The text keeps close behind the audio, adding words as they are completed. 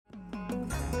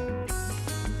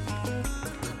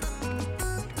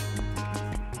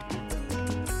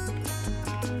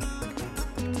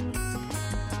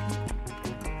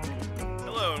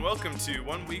welcome to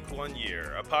 1 Week, 1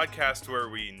 Year, a podcast where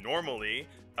we normally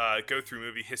go through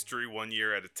movie history 1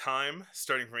 year at a time,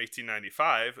 starting from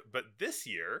 1895, but this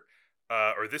year,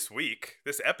 or this week,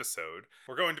 this episode,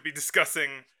 we're going to be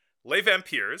discussing Les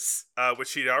Vampires,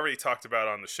 which he'd already talked about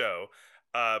on the show,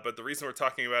 but the reason we're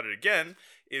talking about it again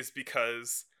is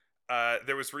because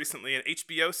there was recently an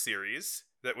HBO series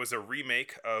that was a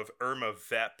remake of Irma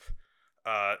Vep,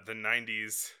 the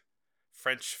 90s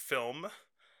French film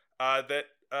that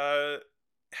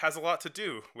has a lot to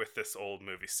do with this old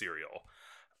movie serial.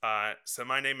 So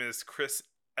my name is Chris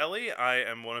Ellie. I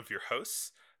am one of your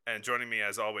hosts, and joining me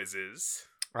as always is...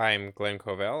 I'm Glenn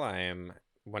Covell. I am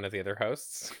one of the other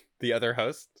hosts. The other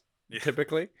host,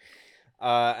 typically.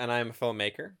 And I'm a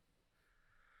filmmaker.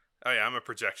 Oh yeah, I'm a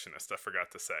projectionist, I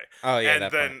forgot to say. Oh yeah, and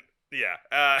that then point.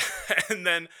 Yeah, and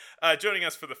then joining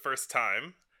us for the first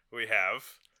time, we have...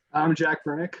 I'm Jack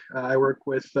Bernick. I work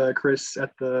with Chris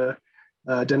at the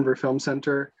Denver Film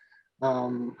Center.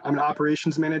 I'm an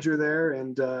operations manager there,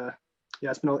 and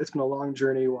it's been a long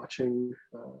journey watching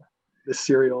this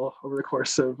serial over the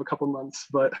course of a couple months,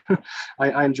 but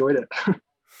I enjoyed it.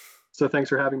 So thanks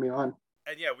for having me on.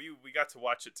 And yeah, we got to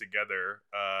watch it together,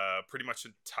 pretty much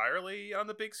entirely on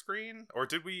the big screen. Or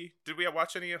did we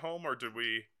watch any at home, or did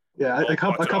we? Yeah, a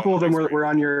couple of them were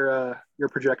on your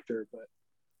projector, but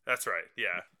that's right.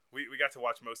 Yeah. We got to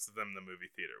watch most of them in the movie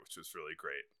theater, which was really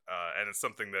great. And it's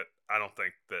something that I don't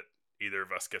think that either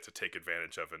of us get to take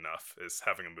advantage of enough, is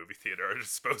having a movie theater at our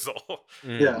disposal.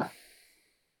 Yeah.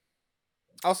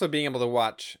 Also being able to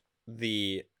watch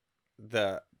the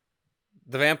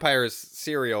Vampires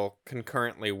serial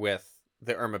concurrently with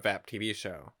the Irma Vep TV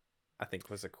show, I think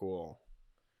was a cool...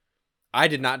 I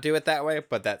did not do it that way,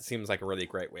 but that seems like a really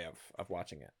great way of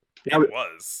watching it. Yeah, it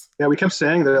was. Yeah, we kept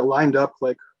saying that it lined up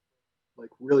like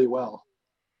really well.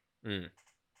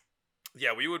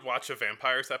 Yeah, we would watch a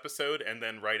Vampires episode, and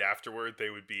then right afterward they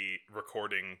would be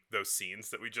recording those scenes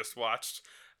that we just watched.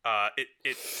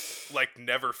 It like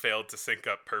never failed to sync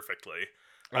up perfectly.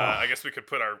 I guess we could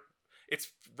put our...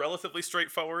 It's relatively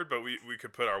straightforward, but we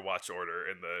could put our watch order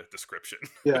in the description.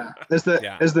 Yeah, as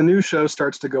the new show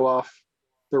starts to go off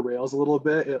the rails a little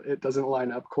bit, it doesn't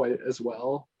line up quite as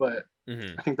well, but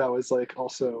I think that was like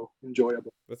also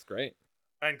enjoyable. That's great.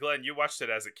 And Glenn, you watched it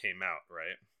as it came out,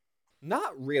 right?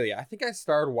 Not really. I think I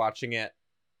started watching it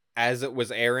as it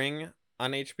was airing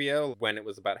on HBO when it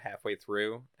was about halfway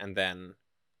through, and then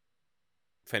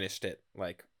finished it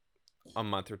like a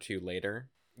month or two later.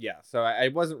 Yeah, so I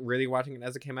wasn't really watching it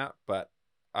as it came out, but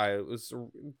I was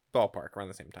ballpark around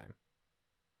the same time.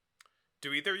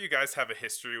 Do either of you guys have a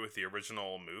history with the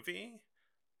original movie?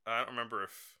 I don't remember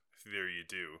if either of you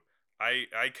do.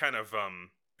 I kind of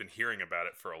been hearing about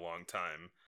it for a long time.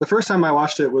 The first time I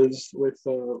watched it was with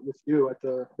you at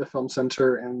the film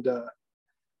center, and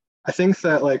I think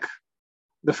that like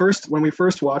when we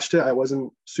first watched it, I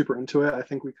wasn't super into it. I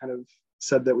think we kind of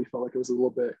said that we felt like it was a little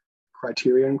bit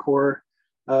Criterion Core,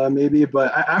 maybe.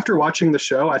 But after watching the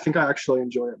show, I think I actually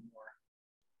enjoy it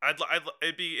more.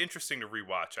 It'd be interesting to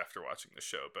rewatch after watching the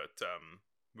show, but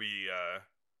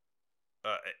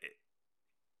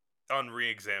on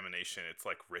re-examination, it's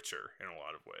like richer in a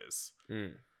lot of ways.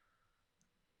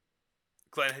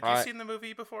 Glenn, had you seen the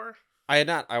movie before? I had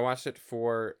not. I watched it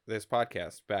for this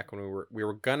podcast back when we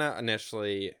were gonna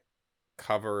initially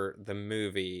cover the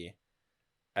movie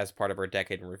as part of our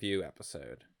Decade in Review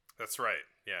episode. That's right.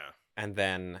 Yeah. And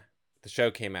then the show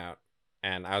came out,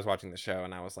 and I was watching the show,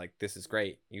 and I was like, "This is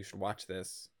great. You should watch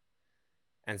this."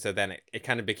 And so then it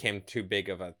kind of became too big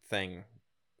of a thing,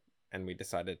 and we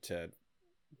decided to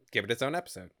give it its own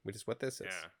episode, which is what this is.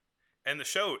 Yeah. And the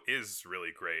show is really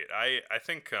great. I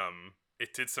think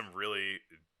it did some really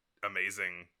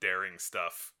amazing, daring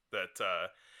stuff that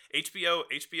HBO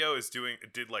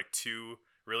did like two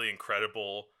really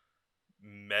incredible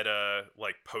meta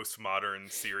like postmodern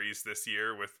series this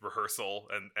year with Rehearsal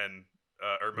and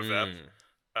Irma Vep.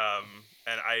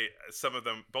 And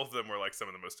both of them were like some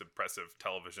of the most impressive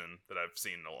television that I've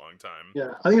seen in a long time.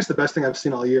 Yeah, I think it's the best thing I've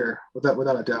seen all year, without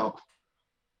a doubt.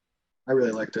 I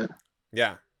really liked it.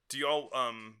 Yeah. Do you all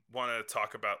want to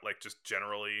talk about like just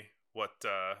generally what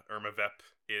Irma Vep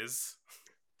is?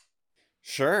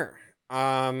 Sure.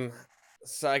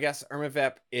 So I guess Irma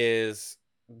Vep is...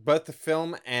 Both the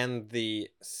film and the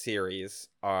series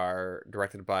are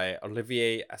directed by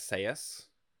Olivier Assayas,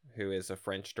 who is a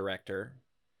French director.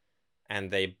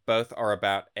 And they both are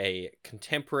about a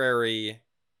contemporary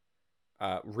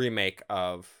remake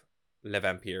of Les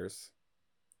Vampires,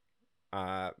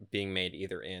 being made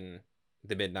either in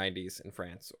the mid-90s in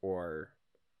France or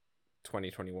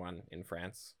 2021 in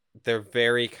France. They're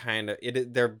very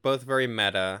they're both very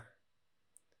meta.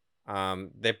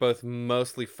 They both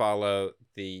mostly follow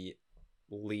the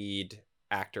lead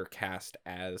actor cast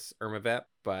as Irma Vep,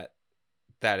 but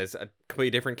that is a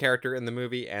completely different character in the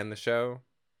movie and the show.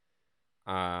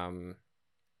 And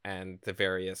the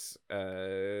various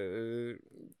a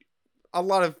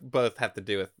lot of both have to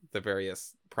do with the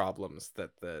various problems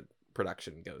that the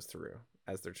production goes through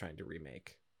as they're trying to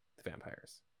remake the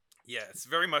vampires. Yeah, it's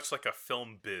very much like a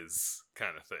film biz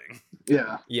kind of thing.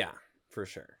 Yeah. Yeah, for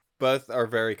sure. Both are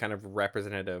very kind of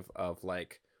representative of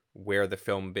like where the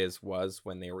film biz was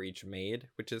when they were each made,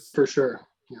 which is For sure.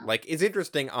 Yeah. like is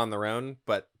interesting on their own,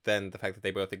 but then the fact that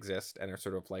they both exist and are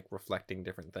sort of like reflecting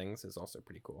different things is also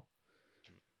pretty cool.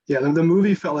 Yeah, the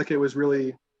movie felt like it was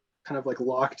really kind of like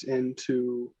locked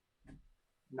into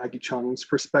Maggie Chung's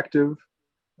perspective.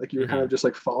 Like you were kind of just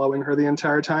like following her the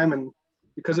entire time, and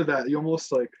because of that, you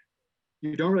almost like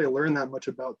you don't really learn that much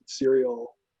about the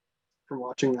serial from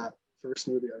watching that first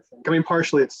movie. I think. I mean,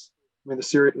 partially it's. I mean,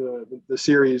 the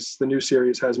series, the new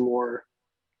series has more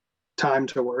time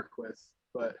to work with,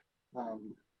 but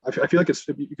I feel like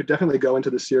you could definitely go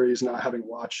into the series not having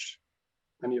watched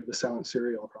any of the Silent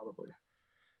Serial, probably.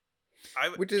 I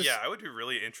would be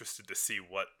really interested to see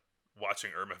what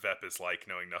watching Irma Vep is like,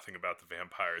 knowing nothing about the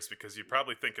vampires, because you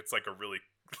probably think it's like a really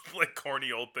like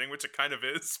corny old thing, which it kind of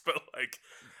is, but like,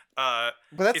 but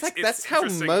that's how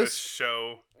most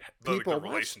show people the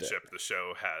relationship the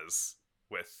show has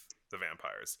with the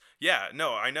vampires. Yeah,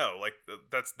 no, I know, like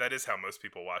that is how most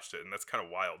people watched it, and that's kind of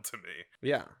wild to me.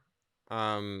 Yeah,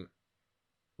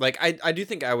 like I do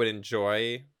think I would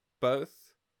enjoy both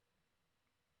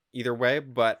either way,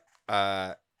 but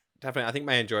definitely I think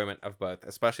my enjoyment of both,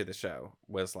 especially the show,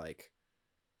 was like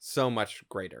so much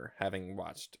greater having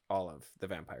watched all of the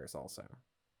vampires also.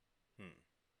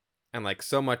 And like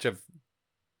so much of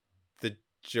the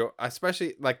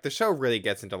especially like the show really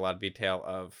gets into a lot of detail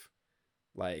of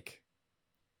like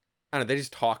I don't know, they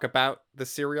just talk about the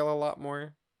serial a lot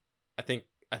more. I think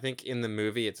in the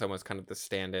movie it's almost kind of the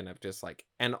stand-in of just like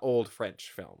an old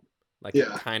French film. Like it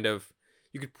kind of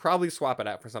you could probably swap it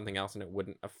out for something else and it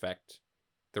wouldn't affect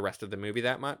the rest of the movie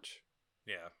that much.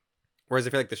 Yeah. Whereas I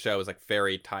feel like the show is like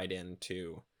very tied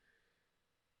into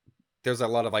there's a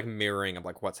lot of like mirroring of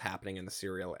like what's happening in the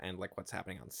serial and like what's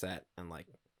happening on set and like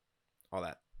all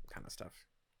that kind of stuff.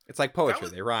 It's like poetry,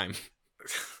 they rhyme.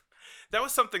 That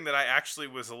was something that I actually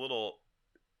was a little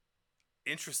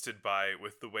interested by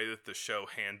with the way that the show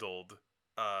handled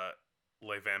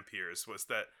Les Vampires, was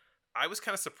that I was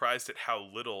kind of surprised at how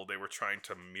little they were trying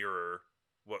to mirror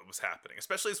what was happening,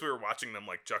 especially as we were watching them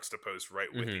like juxtaposed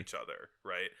right with each other,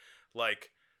 right?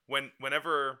 Like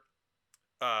whenever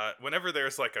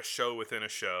there's like a show within a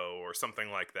show or something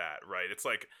like that, right?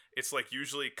 It's like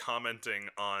usually commenting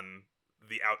on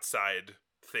the outside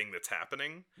thing that's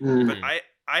happening. But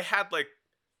I had like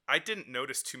I didn't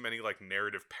notice too many like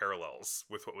narrative parallels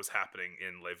with what was happening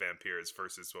in Les Vampires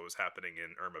versus what was happening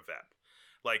in Irma Vep.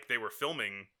 Like they were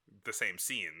filming the same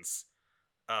scenes,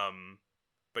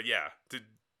 but yeah,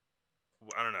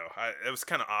 I don't know. It was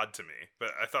kind of odd to me,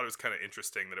 but I thought it was kind of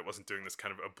interesting that it wasn't doing this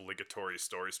kind of obligatory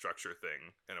story structure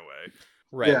thing in a way.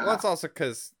 Right. Yeah. Well, it's also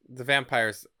because the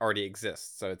vampires already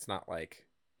exist, so it's not like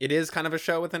it is kind of a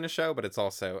show within a show, but it's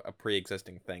also a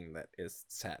pre-existing thing that is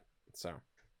set. So.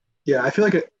 Yeah, I feel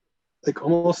like it, like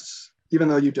almost even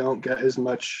though you don't get as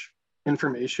much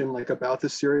information like about the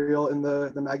serial in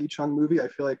the Maggie Chung movie, I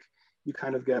feel like you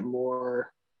kind of get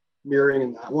more mirroring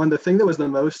in that one. The thing that was the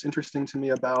most interesting to me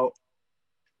about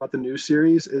the new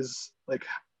series is like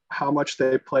how much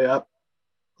they play up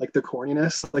like the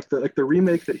corniness. Like the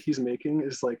remake that he's making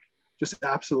is like just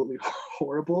absolutely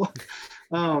horrible.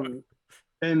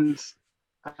 And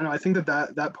I don't know, I think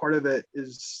that part of it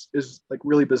is like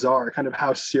really bizarre, kind of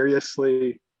how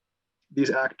seriously these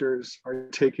actors are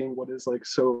taking what is like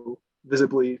so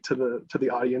visibly to the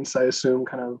audience, I assume,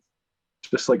 kind of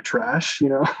just like trash, you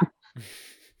know?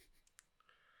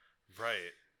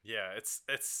 Right. Yeah, it's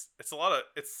a lot of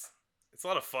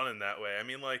fun in that way. I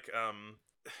mean, like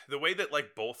the way that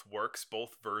like both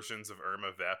versions of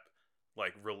Irma Vep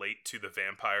like relate to the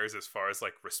vampires as far as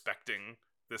like respecting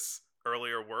this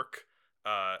earlier work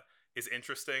is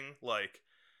interesting. Like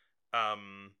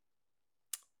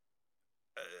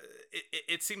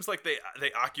it seems like they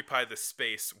occupy the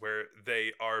space where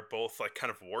they are both like kind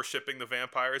of worshiping the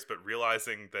vampires but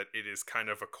realizing that it is kind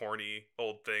of a corny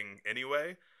old thing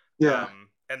anyway. Yeah.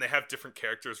 And they have different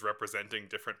characters representing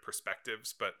different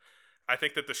perspectives, but I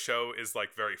think that the show is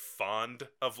like very fond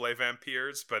of Les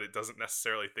Vampires, but it doesn't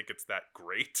necessarily think it's that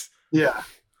great. Yeah.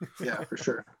 Yeah, for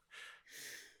sure.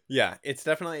 Yeah, it's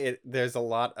definitely there's a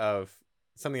lot of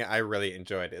something I really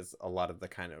enjoyed is a lot of the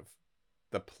kind of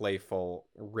the playful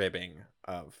ribbing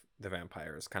of the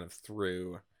vampires kind of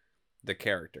through the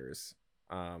characters,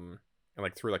 and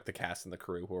like through like the cast and the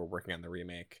crew who are working on the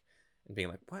remake, and being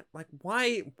like, what, like,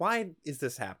 why is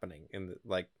this happening? And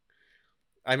like,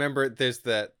 I remember there's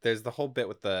the whole bit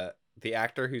with the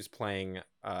actor who's playing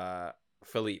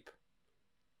Philippe,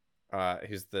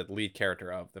 who's the lead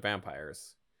character of the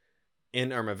vampires.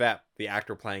 In Irma Vep, the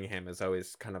actor playing him is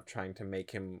always kind of trying to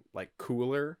make him like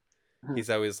cooler. He's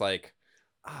always like,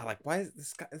 like, why is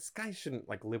this guy shouldn't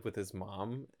like live with his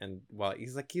mom, and well,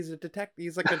 he's a detective,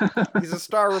 he's like he's a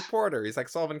star reporter, he's like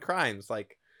solving crimes,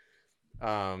 like,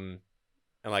 and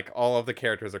like all of the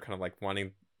characters are kind of like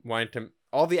wanting to,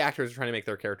 all the actors are trying to make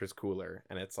their characters cooler,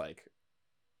 and it's like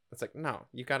no,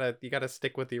 you gotta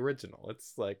stick with the original.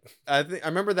 It's like, I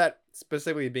remember that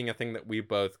specifically being a thing that we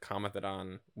both commented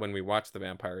on when we watched the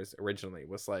vampires originally,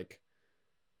 was like,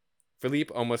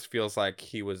 Philippe almost feels like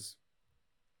he was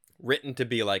written to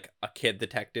be like a kid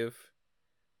detective,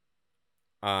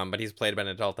 but he's played by an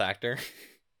adult actor.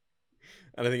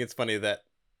 And I think it's funny that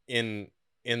in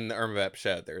the Irma Vep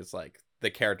show, there's like, the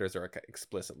characters are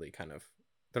explicitly kind of,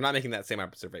 they're not making that same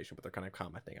observation, but they're kind of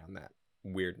commenting on that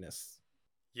weirdness.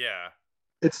 Yeah.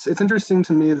 It's interesting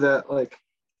to me that like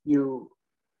you,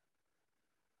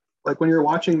 like when you're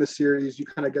watching the series, you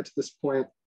kind of get to this point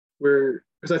where,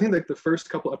 because I think like the first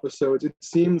couple episodes, it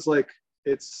seems like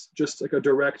it's just like a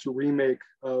direct remake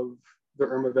of the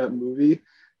Irma Vep movie,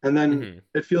 and then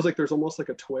it feels like there's almost like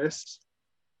a twist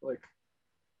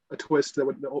that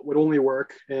would only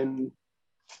work in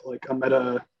like a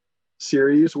meta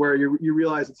series, where you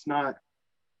realize it's not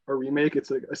a remake, it's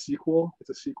like a sequel.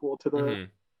 It's a sequel to the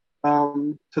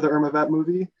Irma Vep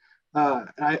movie.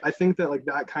 And I think that like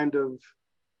that kind of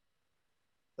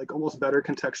like almost better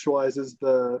contextualizes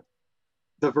the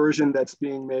version that's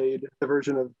being made, the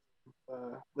version of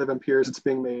Les Vampires that's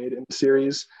being made in the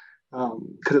series,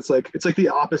 because it's like the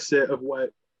opposite of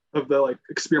the like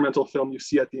experimental film you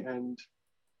see at the end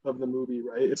of the movie,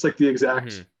 right? It's like the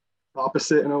exact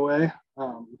opposite in a way.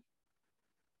 That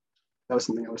was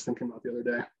something I was thinking about the other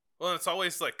day. Well, it's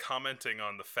always like commenting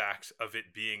on the fact of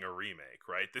it being a remake,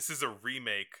 right? This is a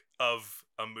remake of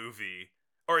a movie,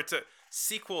 or it's a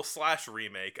sequel /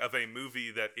 remake of a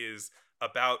movie that is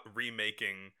about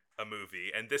remaking a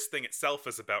movie, and this thing itself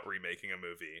is about remaking a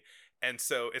movie. And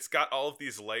so it's got all of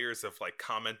these layers of like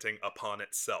commenting upon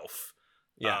itself,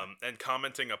 and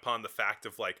commenting upon the fact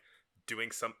of like doing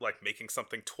some, like making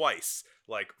something twice,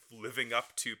 like living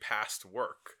up to past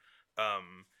work,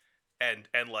 and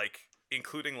like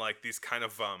including like these kind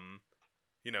of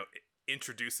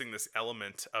introducing this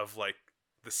element of like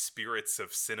the spirits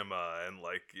of cinema, and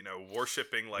like,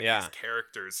 worshiping like these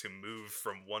characters who move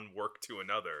from one work to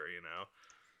another,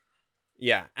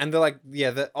 Yeah, and they're like,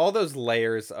 all those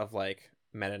layers of like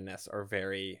meta-ness are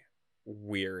very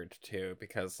weird too,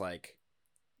 because like,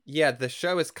 the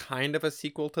show is kind of a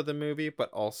sequel to the movie, but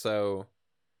it also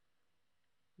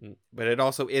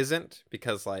isn't,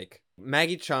 because like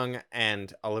Maggie Cheung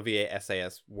and Olivier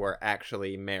Assayas were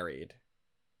actually married,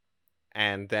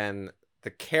 and then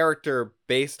the character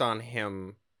based on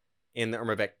him in the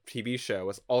Irma Vep TV show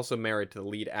was also married to the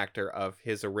lead actor of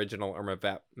his original Irma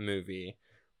Vep movie,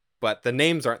 but the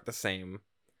names aren't the same.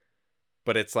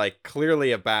 But it's like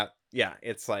clearly about,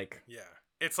 it's like,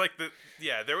 it's like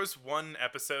there was one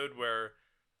episode where,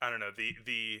 I don't know,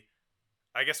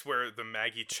 I guess where the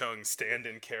Maggie Cheung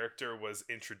stand-in character was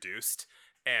introduced,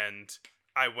 and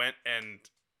I went and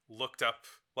looked up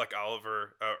like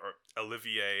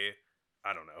Olivier,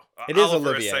 I don't know. It is Oliver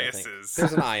Olivier. Assayas's,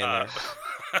 there's an I in there.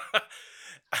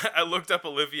 I looked up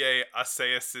Olivier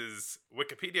Assayas's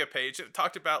Wikipedia page, and it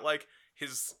talked about like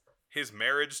his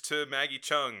marriage to Maggie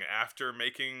Cheung after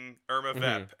making Irma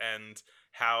Vep, and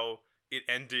how it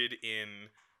ended in,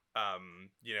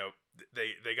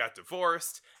 they got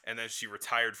divorced, and then she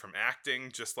retired from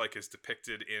acting, just like is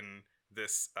depicted in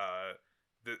this,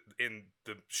 in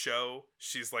the show.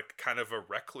 She's like kind of a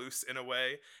recluse in a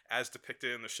way, as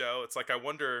depicted in the show. It's like, I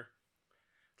wonder,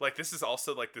 like, this is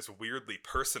also like this weirdly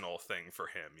personal thing for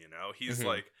him, he's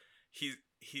like,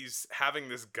 he's having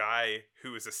this guy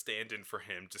who is a stand-in for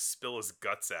him just spill his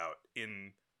guts out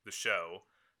in the show,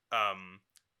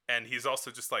 and he's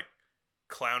also just like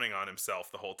clowning on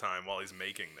himself the whole time while he's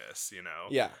making this,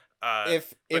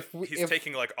 he's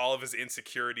taking like all of his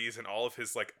insecurities and all of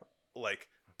his like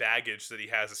baggage that he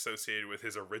has associated with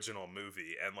his original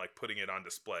movie, and like putting it on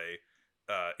display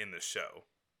in this show.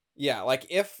 Yeah, like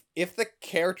if the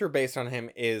character based on him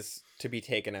is to be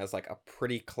taken as like a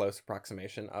pretty close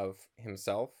approximation of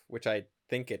himself, which I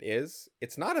think it is,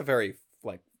 it's not a very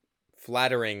like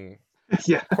flattering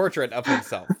portrait of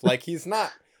himself. Like he's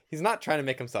not He's not trying to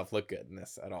make himself look good in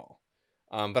this at all.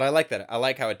 But I like that. I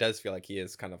like how it does feel like he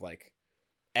is kind of like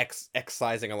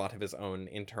excising a lot of his own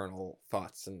internal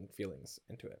thoughts and feelings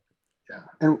into it. Yeah,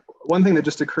 and one thing that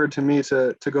just occurred to me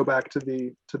to go back to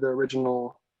the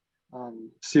original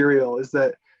serial is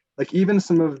that like even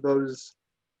some of those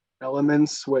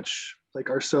elements which like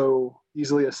are so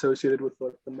easily associated with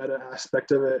like the meta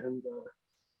aspect of it and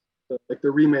like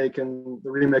the remake and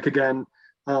the remake again,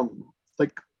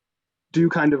 like do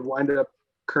kind of wind up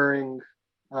occurring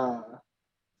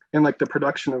in like the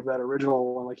production of that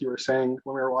original one, like you were saying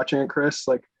when we were watching it, Chris,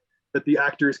 like that the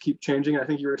actors keep changing. I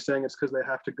think you were saying it's because they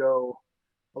have to go,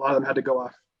 a lot of them had to go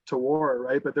off to war,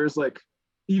 right? But there's like,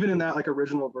 even in that like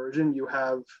original version, you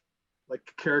have like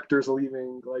characters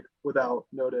leaving like without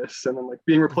notice and then like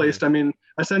being replaced. I mean,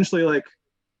 essentially like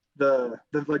the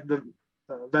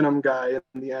Venom guy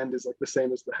in the end is like the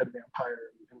same as the head vampire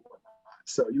and whatnot.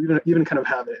 So you even kind of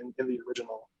have it in the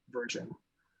original version.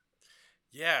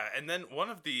 Yeah, and then one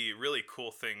of the really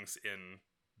cool things in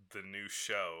the new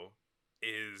show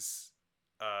is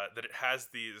that it has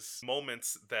these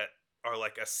moments that are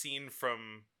like a scene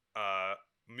from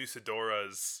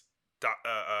Musadora's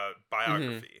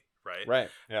biography, right? Right.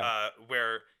 Yeah.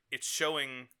 Where it's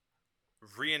showing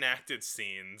reenacted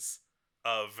scenes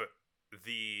of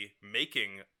the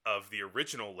making of the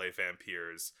original Les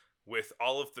Vampires with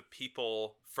all of the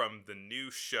people from the new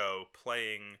show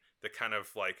playing the kind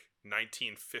of like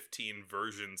 1915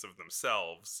 versions of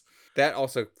themselves. That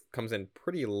also comes in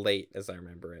pretty late, as I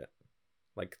remember it.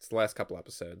 Like it's the last couple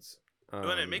episodes.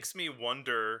 And it makes me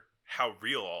wonder how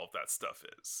real all of that stuff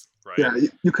is, right? Yeah,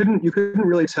 you couldn't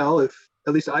really tell, if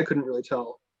at least I couldn't really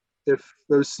tell, if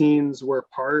those scenes were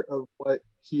part of what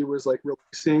he was like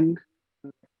releasing,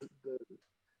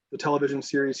 the television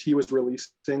series he was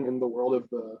releasing in the world of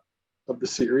the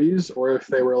series, or if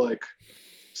they were like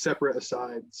separate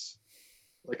asides,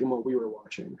 like in what we were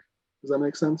watching. Does that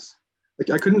make sense? Like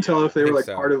I couldn't tell if they were like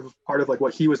so. part of like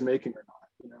what he was making or not,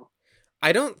 you know?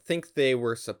 I don't think they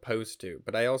were supposed to,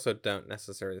 but I also don't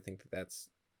necessarily think that that's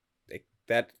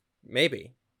that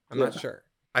maybe. I'm not sure.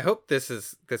 I hope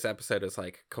this episode is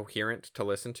like coherent to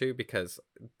listen to, because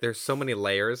there's so many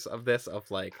layers of this,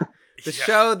 of like the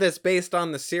show that's based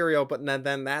on the serial, but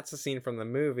then that's a scene from the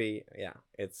movie. Yeah,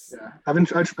 it's I've been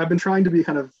trying to be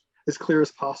kind of as clear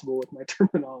as possible with my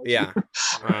terminology. Yeah.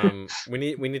 We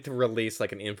need to release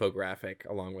like an infographic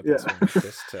along with this one,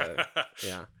 just to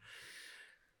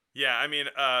Yeah, I mean,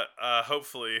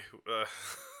 hopefully,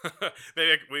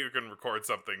 maybe we can record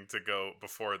something to go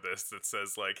before this that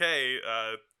says like, hey,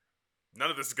 none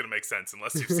of this is gonna make sense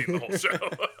unless you've seen the whole show.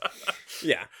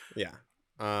 Yeah.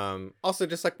 Also,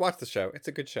 just like watch the show. It's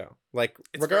a good show. Like,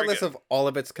 it's regardless of all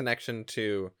of its connection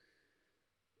to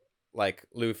like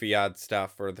Louis Fayard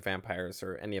stuff or the vampires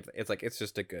or any of it, it's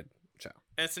just a good show.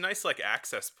 And it's a nice like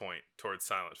access point towards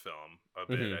silent film a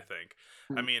bit. I think.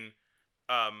 I mean,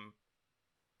 I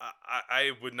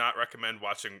would not recommend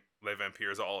watching Les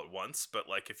Vampires all at once, but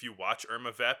like if you watch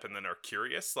Irma Vep and then are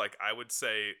curious, like I would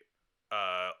say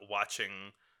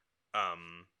watching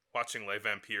Les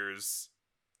Vampires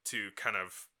to kind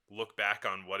of look back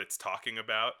on what it's talking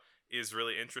about is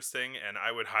really interesting, and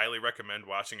I would highly recommend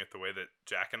watching it the way that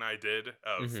Jack and I did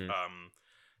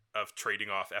of trading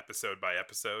off episode by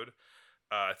episode.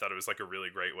 I thought it was like a really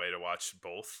great way to watch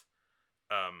both.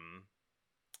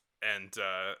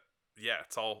 Yeah,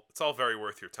 it's all very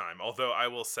worth your time. Although I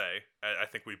will say, I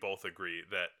think we both agree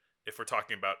that if we're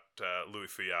talking about Louis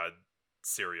Fayard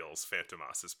serials,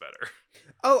 Fantomas is better.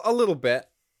 Oh, a little bit.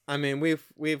 I mean,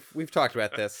 we've talked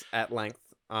about this at length.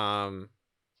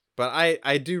 But I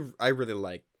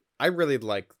really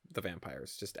like the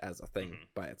vampires just as a thing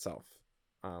by itself.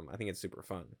 I think it's super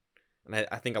fun, and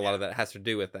I think a lot of that has to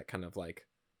do with that kind of like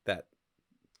that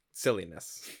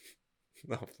silliness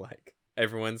of like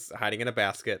everyone's hiding in a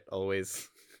basket.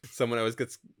 Someone always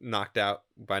gets knocked out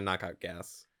by knockout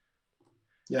gas.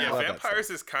 Yeah, Vampires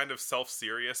is kind of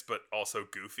self-serious but also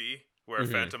goofy, where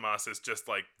Fantomas is just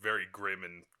like very grim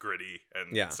and gritty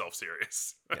and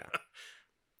self-serious.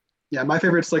 Yeah, my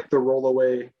favorite's like the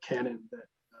rollaway cannon that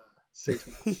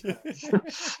Satan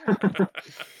has.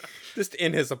 Just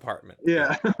in his apartment.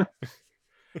 Yeah.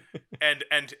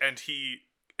 and he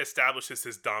establishes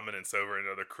his dominance over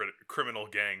another criminal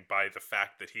gang by the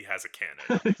fact that he has a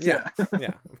cannon. Yeah,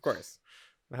 of course.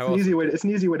 It's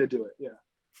an easy way to do it. Yeah.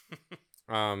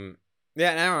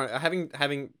 Yeah. Now,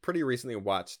 having pretty recently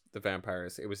watched The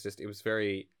Vampires, it was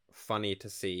very funny to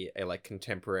see a like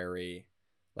contemporary,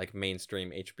 like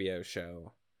mainstream HBO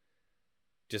show,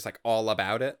 just like all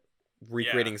about it,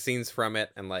 recreating scenes from it,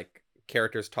 and like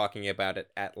characters talking about it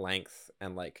at length,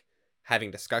 and like having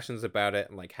discussions about it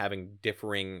and like having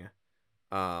differing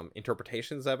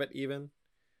interpretations of it even.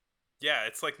 Yeah,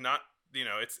 it's like not,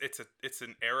 it's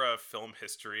an era of film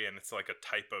history, and it's like a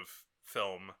type of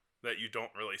film that you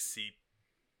don't really see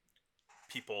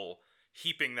people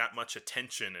heaping that much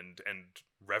attention and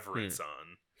reverence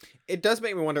on. It does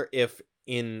make me wonder if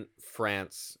in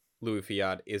France Louis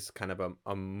Fiat is kind of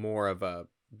a more of a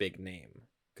big name,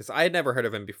 because I had never heard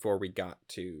of him before we got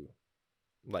to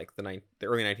like the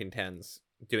early 1910s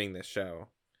doing this show.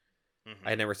 Mm-hmm.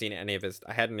 I had never seen any of his.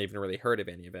 I hadn't even really heard of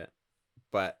any of it,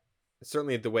 but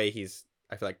certainly the way he's,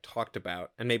 I feel like, talked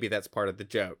about, and maybe that's part of the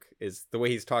joke, is the way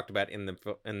he's talked about in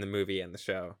the movie and the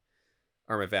show.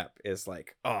 Irma Vep is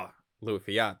like, oh, Louis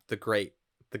Fiat, the great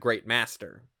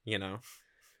master, you know.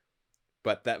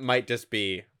 But that might just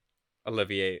be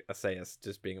Olivier Assayas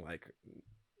just being like,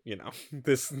 you know,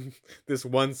 this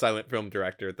one silent film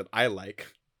director that I like,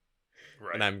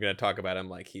 Right. and I'm gonna talk about him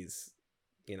like he's,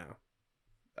 you know,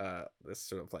 this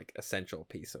sort of like essential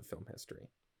piece of film history,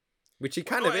 which he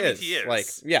kind of is. He is. Like,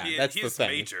 yeah, that's he the is thing.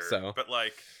 major, So, but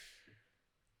like,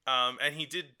 and he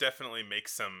did definitely make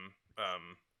some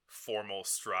formal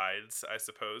strides, I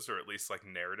suppose, or at least like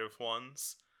narrative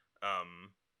ones.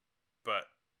 But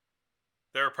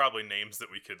there are probably names that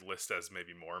we could list as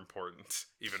maybe more important,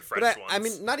 even French but ones. I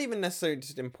mean, not even necessarily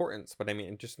just importance, but I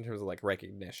mean, just in terms of like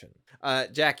recognition.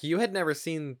 Jack, you had never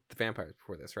seen The Vampires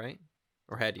before this, right?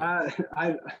 Or had you?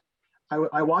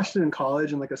 I watched it in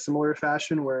college in like a similar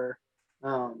fashion where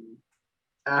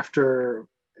after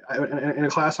in a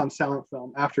class on silent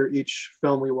film, after each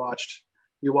film we watched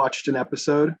an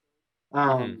episode.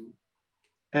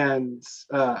 And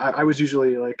I was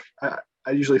usually like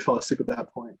I usually fell asleep at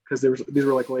that point because these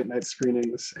were like late night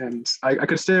screenings, and I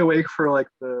could stay awake for like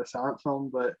the silent film,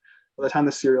 but by the time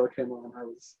the serial came on, I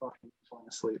was fucking falling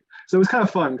asleep. So it was kind of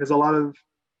fun because a lot of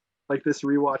like this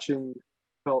rewatching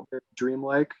felt very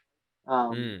dreamlike,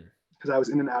 because I was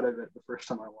in and out of it the first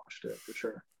time I watched it, for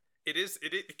sure.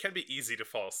 It can be easy to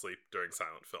fall asleep during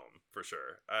silent film, for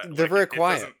sure. They're very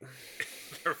quiet.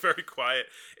 They're very quiet.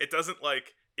 It doesn't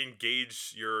like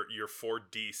engage your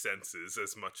 4D senses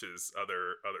as much as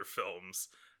other films,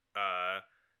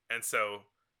 and so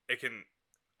it can.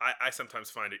 I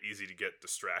sometimes find it easy to get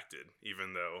distracted,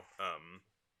 even though I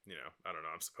don't know,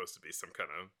 I'm supposed to be some kind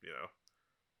of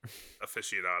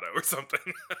aficionado or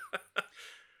something.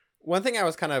 One thing I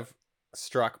was kind of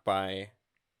struck by,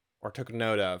 or took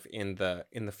note of in the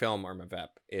film Irma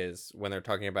Vep, is when they're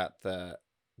talking about the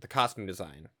costume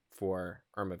design for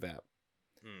Irma Vep.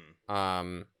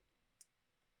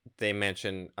 They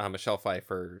mention Michelle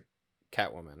Pfeiffer,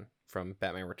 Catwoman from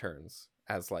Batman Returns,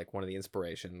 as like one of the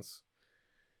inspirations,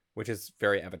 which is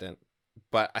very evident.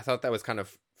 But I thought that was kind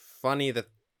of funny that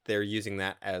they're using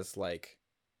that as like,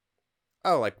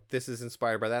 oh, like this is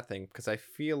inspired by that thing, because I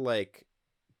feel like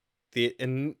the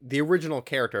original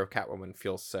character of Catwoman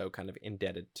feels so kind of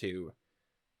indebted to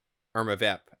Irma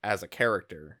Vep as a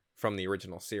character from the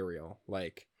original serial.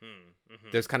 Like,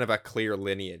 there's kind of a clear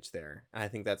lineage there, and I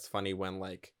think that's funny when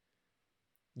like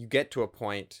you get to a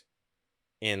point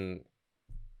in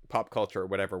pop culture or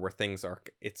whatever where things are,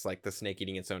 it's like the snake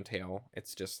eating its own tail.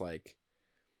 It's just like,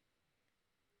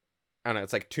 I don't know,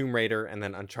 it's like Tomb Raider and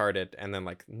then Uncharted, and then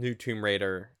like new Tomb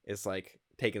Raider is like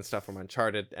taking stuff from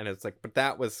Uncharted, and it's like, but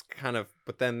that was kind of,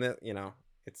 but then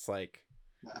it's like,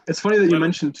 it's funny that you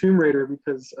mentioned Tomb Raider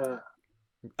because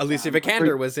Alicia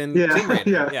Vikander was in Tomb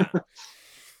Raider.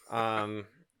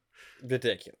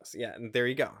 Ridiculous. Yeah, and there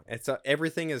you go. It's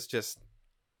everything is just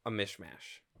a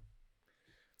mishmash.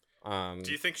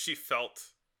 Do you think she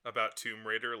felt about Tomb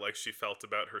Raider like she felt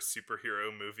about her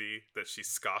superhero movie that she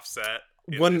scoffs at?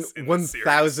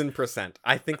 1,000%.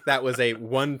 I think that was a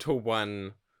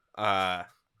 1-to-1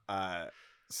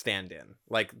 stand-in.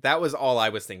 Like, that was all I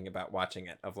was thinking about watching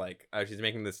it, of like, oh, she's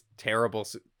making this terrible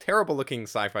looking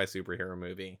sci-fi superhero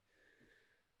movie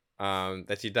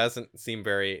that she doesn't seem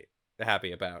very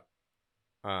happy about,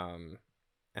 and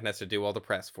has to do all the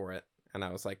press for it. And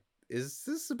I was like, is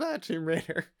this about Tomb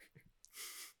Raider?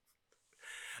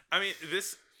 I mean,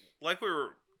 this, like we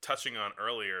were touching on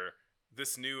earlier,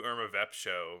 this new Irma Vep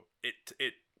show,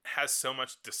 it has so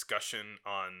much discussion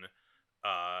on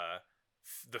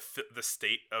the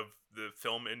state of the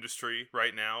film industry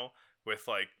right now, with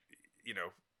like,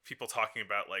 people talking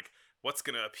about like what's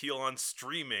gonna appeal on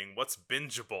streaming, what's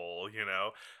bingeable,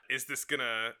 is this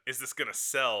gonna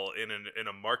sell in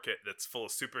a market that's full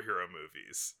of superhero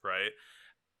movies, right?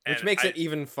 Which makes it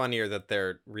even funnier that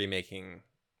they're remaking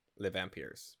Les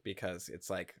Vampires, because it's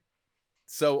like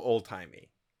so old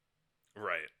timey.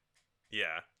 Right.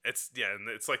 Yeah, and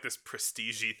it's like this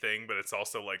prestige-y thing, but it's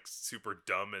also like super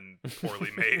dumb and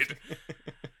poorly made.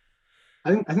 I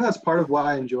think that's part of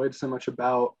why I enjoyed so much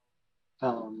about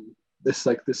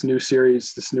this new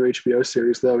series, this new HBO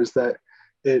series, though, is that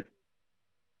it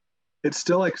it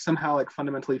still like somehow like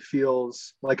fundamentally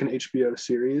feels like an HBO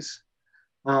series,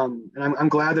 and I'm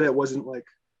glad that it wasn't like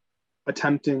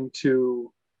attempting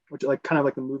to, which like kind of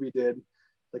like the movie did,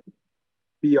 like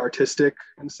be artistic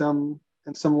in some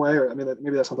way, or I mean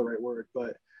maybe that's not the right word,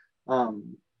 but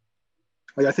um,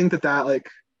 like I think that like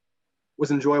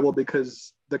was enjoyable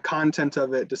because the content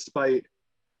of it, despite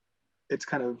it's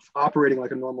kind of operating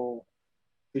like a normal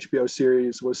HBO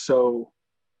series, was so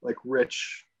like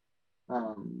rich.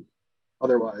 Um,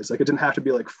 otherwise, like it didn't have to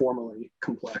be like formally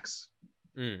complex.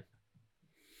 Mm.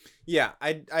 Yeah,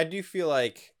 I do feel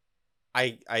like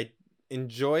I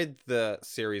enjoyed the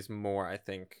series more, I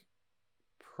think,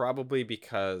 probably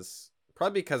because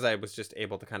I was just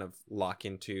able to kind of lock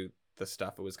into the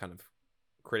stuff it was kind of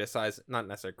not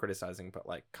necessarily criticizing, but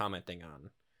like commenting on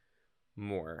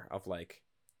more of like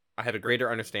I have a greater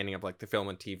understanding of like the film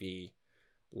and TV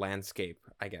landscape,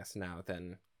 I guess, now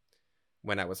than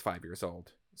when I was 5 years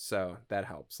old. So that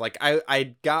helps. Like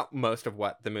I got most of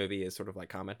what the movie is sort of like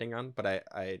commenting on, but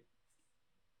I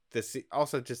this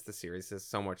also just the series has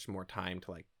so much more time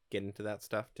to like get into that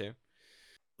stuff too.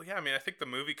 Well, yeah, I mean, I think the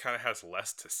movie kind of has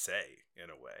less to say in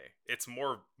a way. It's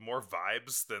more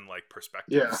vibes than like Yeah,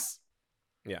 perspectives.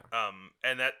 Yeah.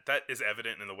 And that is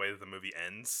evident in the way that the movie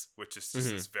ends, which is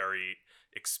just this very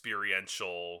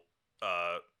experiential,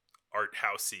 art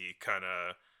housey kind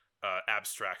of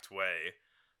abstract way,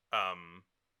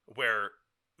 where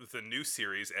the new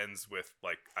series ends with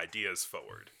like ideas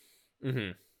forward.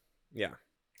 Mm-hmm. Yeah.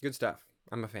 Good stuff.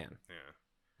 I'm a fan.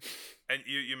 Yeah. And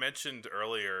you mentioned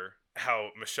earlier how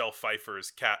Michelle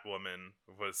Pfeiffer's Catwoman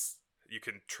was, you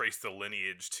can trace the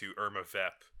lineage to Irma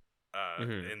Vep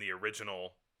in the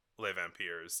original Les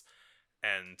Vampires.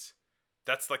 And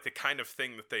that's like the kind of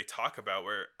thing that they talk about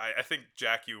where I think,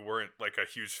 Jack, you weren't like a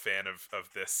huge fan of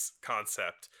this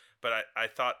concept, but I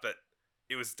thought that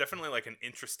it was definitely like an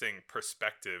interesting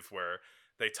perspective where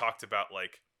they talked about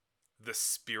like the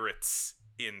spirits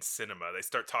in cinema. They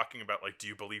start talking about like, do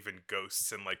you believe in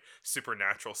ghosts, and like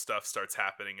supernatural stuff starts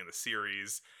happening in the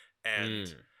series.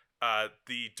 And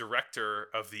the director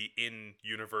of the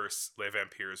in-universe Les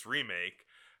Vampires remake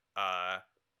uh,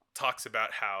 talks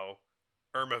about how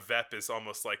Irma Vep is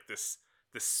almost like this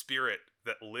spirit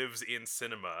that lives in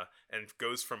cinema and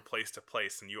goes from place to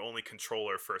place, and you only control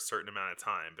her for a certain amount of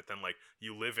time, but then like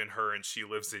you live in her and she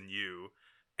lives in you.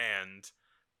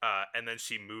 And then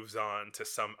she moves on to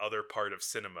some other part of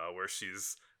cinema where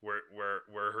she's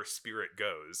where her spirit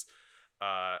goes.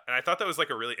 And I thought that was like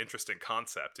a really interesting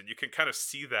concept, and you can kind of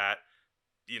see that,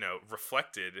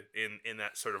 reflected in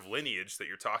that sort of lineage that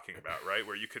you're talking about, right?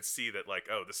 Where you could see that like,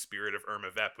 oh, the spirit of Irma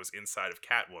Vep was inside of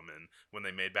Catwoman when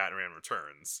they made Batman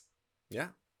Returns. Yeah.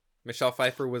 Michelle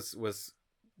Pfeiffer was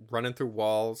running through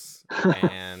walls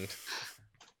and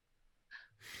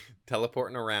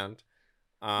teleporting around.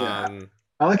 yeah.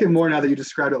 I like it more now that you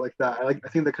described it like that. I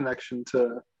think the connection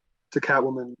to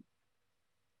Catwoman.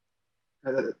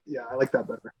 Yeah, I like that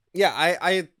better. Yeah,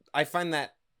 I find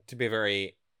that to be a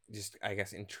very just, I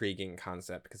guess, intriguing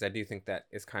concept, because I do think that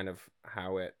is kind of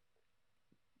how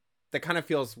that kind of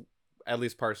feels at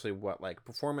least partially what like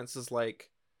performance is like,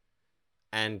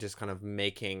 and just kind of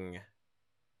making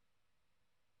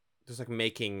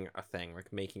a thing,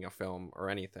 like making a film or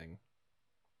anything.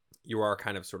 You are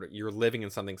kind of sort of, you're living in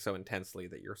something so intensely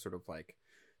that you're sort of like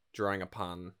drawing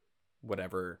upon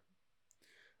whatever.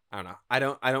 I don't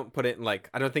know. I don't put it in like,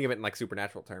 I don't think of it in like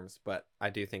supernatural terms, but I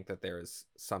do think that there is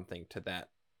something to that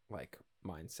like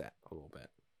mindset a little bit.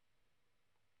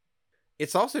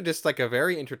 It's also just like a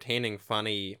very entertaining,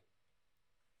 funny,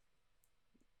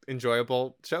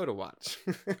 enjoyable show to watch.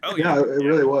 Oh yeah, it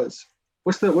really was.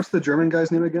 What's the German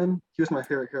guy's name again? He was my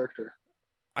favorite character.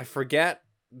 I forget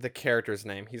the character's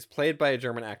name. He's played by a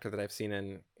German actor that I've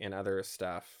seen in other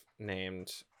stuff,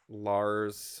 named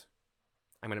Lars.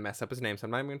 I'm gonna mess up his name, so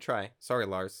I'm not even gonna try. Sorry,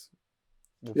 Lars.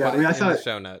 We'll put it in the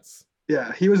show notes.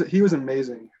 Yeah, he was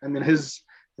amazing. I mean,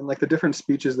 and like the different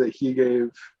speeches that he gave,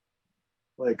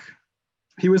 like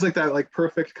he was like that like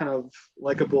perfect kind of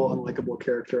likable, unlikable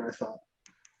character, I thought.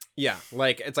 Yeah,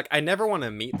 like it's like I never want to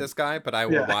meet this guy, but I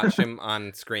will watch him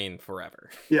on screen forever.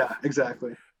 Yeah,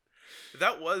 exactly.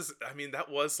 That was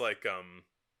like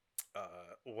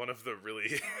one of the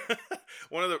really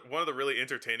one of the really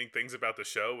entertaining things about the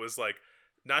show was like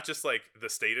not just like the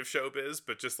state of showbiz,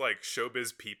 but just like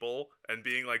showbiz people, and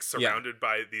being like surrounded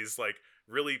by these like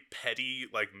really petty,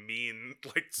 like mean,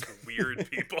 like weird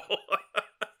people.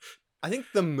 I think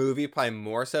the movie probably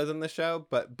more so than the show,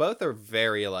 but both are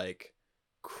very like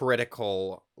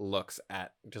critical looks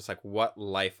at just like what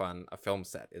life on a film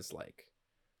set is like.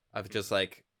 Of just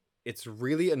like, it's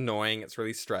really annoying, it's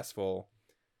really stressful.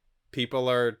 People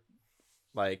are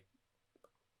like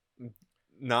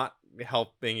not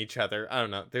helping each other. I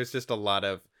don't know. There's just a lot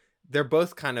of, they're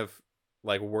both kind of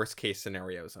like worst case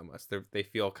scenarios almost. They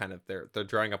feel kind of, they're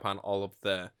drawing upon all of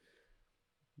a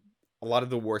lot of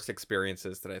the worst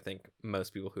experiences that I think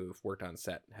most people who've worked on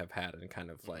set have had, and kind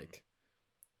of like,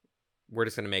 we're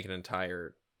just going to make an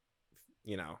entire,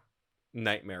 you know,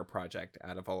 nightmare project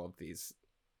out of all of these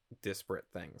disparate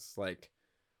things. Like,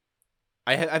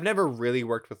 I've never really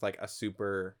worked with like a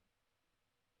super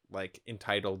like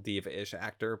entitled diva-ish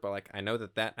actor, but like I know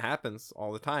that happens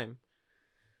all the time.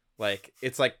 Like,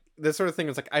 it's like this sort of thing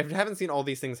is like, I haven't seen all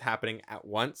these things happening at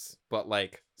once, but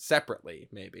like separately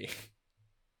maybe.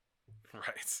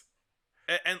 Right.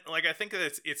 And like, I think that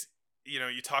it's you know,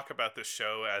 you talk about the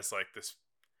show as like this,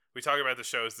 we talk about the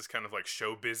show as this kind of like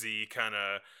show busy kind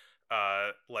of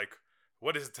like,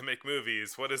 what is it to make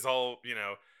movies, what is all, you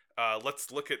know,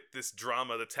 let's look at this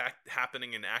drama that's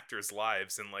happening in actors'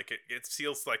 lives, and like it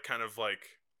feels like kind of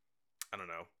like, I don't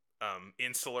know,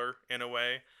 insular in a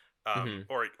way,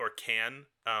 or can,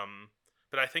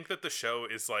 but I think that the show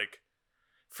is like,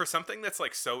 for something that's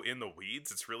like so in the weeds,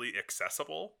 it's really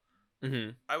accessible.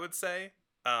 I would say,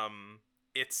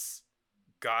 it's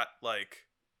got like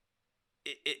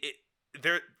it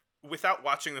there, without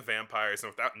watching the vampires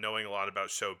and without knowing a lot about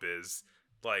showbiz,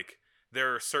 like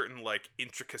there are certain like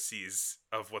intricacies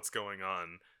of what's going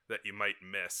on that you might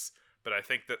miss. But I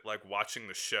think that like watching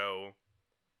the show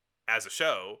as a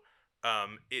show,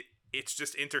 it's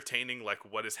just entertaining, like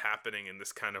what is happening in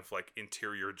this kind of like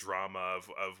interior drama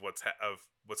of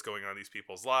what's going on in these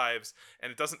people's lives,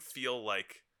 and it doesn't feel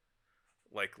like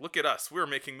look at us, we're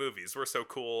making movies, we're so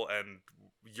cool, and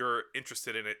you're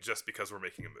interested in it just because we're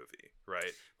making a movie,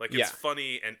 right? Like, it's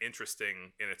funny and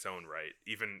interesting in its own right,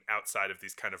 even outside of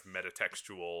these kind of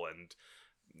metatextual and,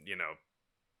 you know,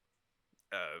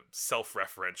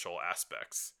 self-referential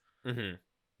aspects.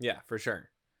 Yeah, for sure.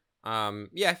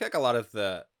 Yeah, I feel like a lot of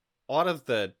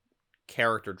the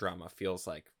character drama feels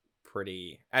like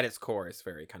pretty, at its core, is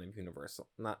very kind of universal.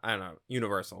 Not, I don't know,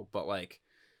 universal, but like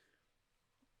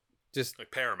just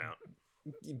like Paramount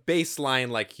baseline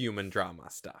like human drama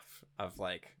stuff of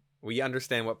like, we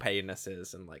understand what pettiness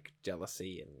is, and like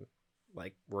jealousy and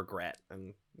like regret,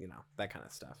 and you know, that kind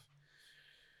of stuff,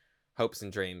 hopes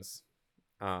and dreams.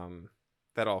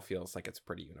 That all feels like it's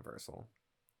pretty universal.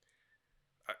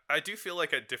 I do feel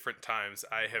like at different times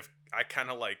I kind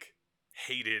of like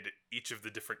hated each of the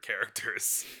different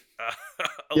characters.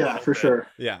 Yeah, for sure.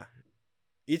 Yeah,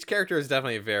 each character is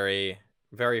definitely very,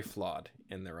 very flawed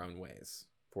in their own ways,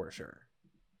 for sure.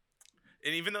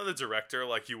 And even though the director,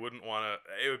 like, you wouldn't want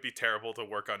to, it would be terrible to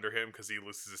work under him because he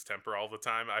loses his temper all the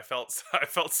time. I felt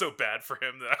so bad for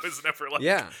him that I was never like,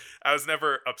 I was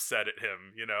never upset at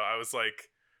him. You know, I was like,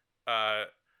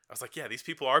 yeah, these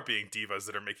people are being divas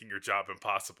that are making your job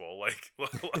impossible.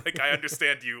 Like I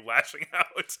understand you lashing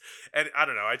out, and I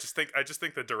don't know. I just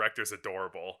think the director's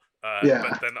adorable.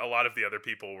 But then a lot of the other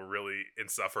people were really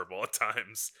insufferable at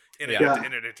times in an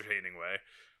entertaining way.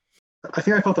 I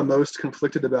think I felt the most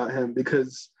conflicted about him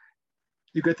because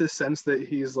you get this sense that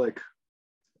he's like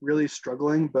really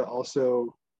struggling, but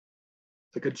also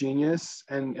like a genius,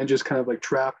 and just kind of like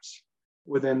trapped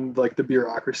within like the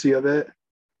bureaucracy of it.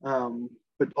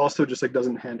 But also just like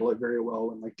doesn't handle it very well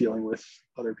when like dealing with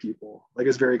other people. Like,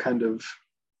 is very kind of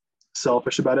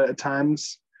selfish about it at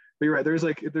times. But you're right,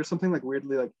 there's something like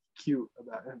weirdly like cute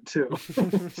about him too.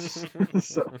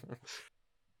 So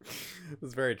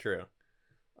it's very true.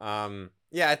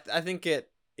 Yeah, I think the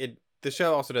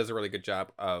show also does a really good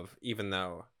job of, even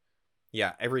though,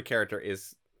 yeah, every character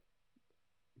is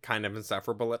kind of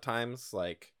insufferable at times.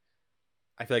 Like,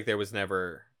 I feel like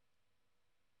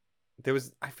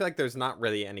I feel like there's not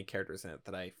really any characters in it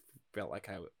that I felt like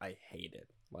I hated.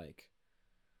 Like,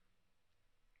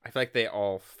 I feel like they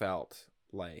all felt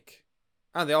like,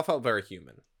 they all felt very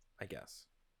human, I guess.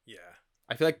 Yeah.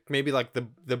 I feel like maybe like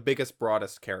the biggest,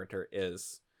 broadest character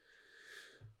is,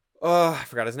 I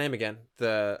forgot his name again.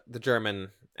 The German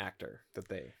actor that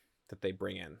they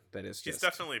bring in, that is just, he's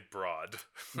definitely broad.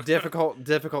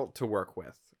 difficult to work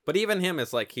with. But even him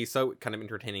is like, he's so kind of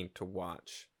entertaining to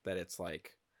watch that it's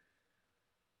like,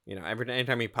 you know,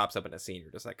 anytime he pops up in a scene,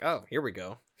 you're just like, oh, here we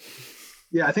go.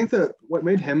 Yeah, I think that what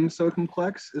made him so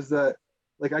complex is that,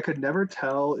 like, I could never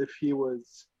tell if he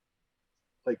was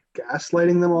like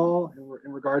gaslighting them all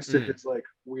in regards to his like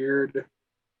weird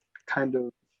kind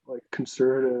of like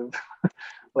conservative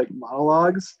like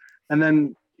monologues, And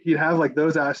then he'd have like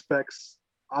those aspects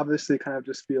obviously kind of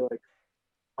just feel like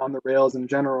on the rails in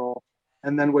general,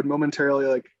 and then would momentarily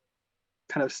like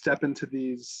kind of step into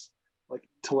these like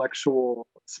intellectual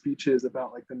speeches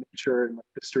about like the nature and like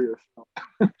history of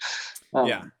film.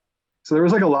 Yeah. So there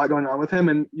was like a lot going on with him,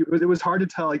 and it was hard to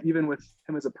tell, like even with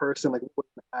him as a person, like what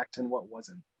was act and what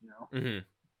wasn't.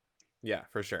 Yeah,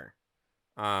 for sure.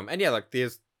 And yeah, like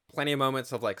there's plenty of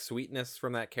moments of like sweetness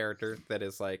from that character that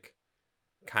is like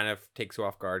kind of takes you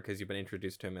off guard because you've been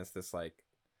introduced to him as this like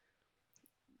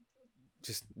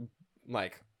just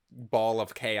like ball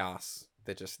of chaos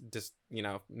that just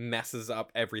messes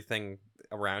up everything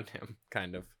around him,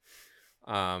 kind of.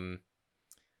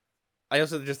 I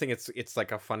also just think it's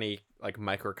like a funny like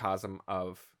microcosm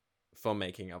of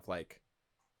filmmaking of like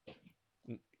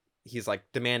he's like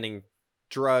demanding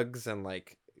drugs and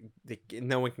like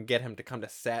no one can get him to come to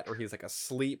set, or he's like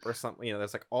asleep or something.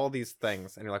 There's like all these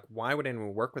things, and you're like, why would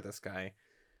anyone work with this guy?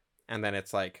 And then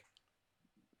it's like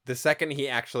the second he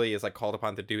actually is like called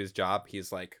upon to do his job,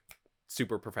 he's like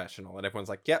super professional, and everyone's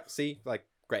like, yep, see, like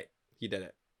great, he did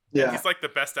it. Yeah, he's like the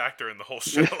best actor in the whole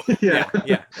show. yeah,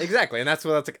 exactly. And that's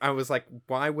like, I was like,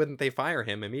 why wouldn't they fire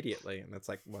him immediately? And it's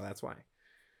like, well, that's why.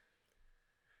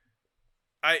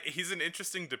 He's an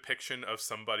interesting depiction of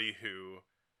somebody who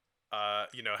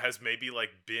has maybe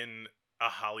like been a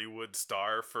Hollywood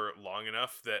star for long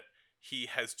enough that he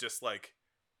has just like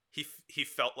he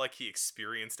felt like he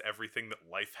experienced everything that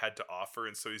life had to offer,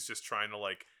 and so he's just trying to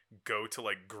like go to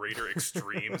like greater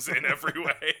extremes in every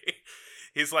way.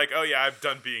 He's like, oh yeah, I'm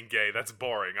done being gay. That's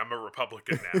boring. I'm a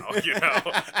Republican now.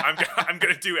 I'm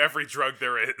gonna do every drug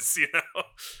there is.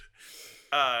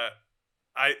 I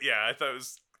thought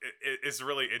it's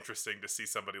really interesting to see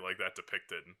somebody like that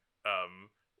depicted.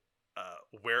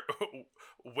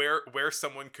 Where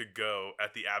someone could go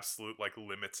at the absolute like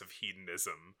limits of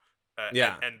hedonism.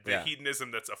 And the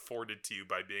hedonism that's afforded to you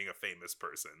by being a famous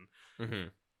person. Mm-hmm.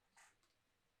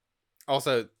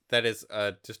 Also, that is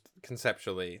just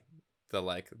conceptually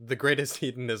the greatest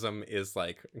hedonism is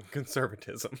like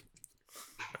conservatism.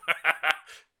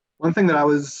 One thing that I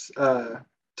was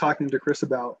talking to Chris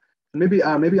about, and maybe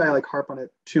I like harp on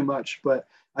it too much, but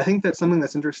I think that something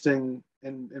that's interesting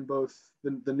in both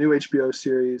the new HBO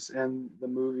series and the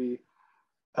movie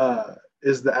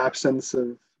is the absence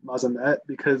of Mazamet,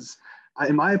 because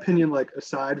in my opinion, like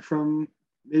aside from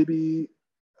maybe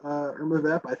Irma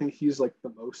Vep, I think he's like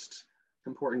the most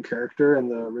important character in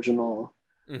the original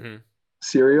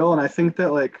serial, and I think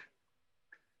that like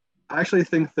I actually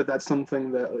think that that's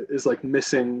something that is like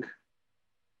missing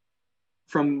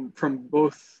from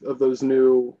both of those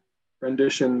new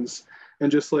renditions,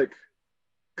 and just like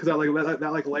because I like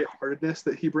that like lightheartedness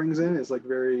that he brings in is like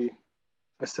very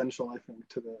essential, I think,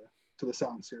 to the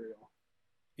Silent Serial.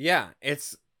 Yeah,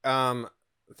 it's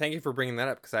thank you for bringing that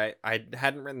up, because I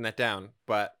hadn't written that down,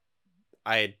 but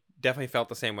I definitely felt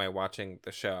the same way watching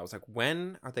the show. I was like,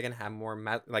 when are they gonna have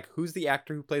more like who's the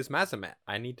actor who plays Mazamet?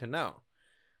 I need to know.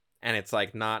 And it's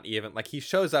like not even like he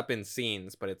shows up in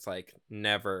scenes, but it's like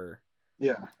never.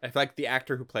 Yeah, I feel like the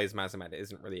actor who plays Mazamet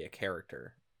isn't really a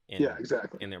character in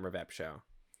the Irma Vep show.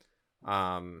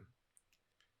 And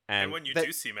when you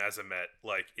do see Mazamet,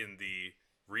 like in the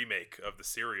remake of the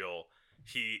serial,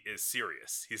 he is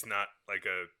serious. He's not like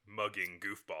a mugging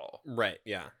goofball. Right,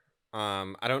 yeah.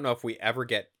 I don't know if we ever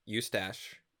get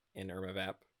Eustache in Irma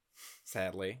Vep,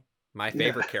 sadly. My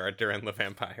favorite character in The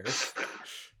Vampires.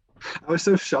 I was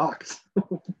so shocked.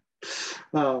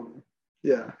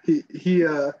 Yeah, he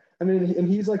I mean, and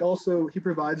he's like also he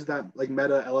provides that like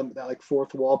meta element, that like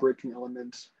fourth wall breaking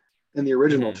element in the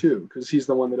original too, because he's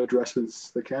the one that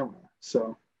addresses the camera.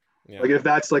 So like if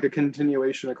that's like a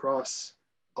continuation across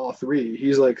all three,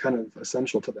 he's like kind of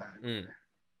essential to that.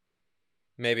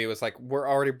 Maybe it was like, we're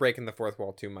already breaking the fourth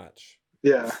wall too much.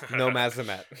 Yeah. No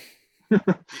Mazamet.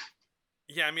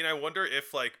 Yeah, I mean, I wonder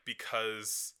if like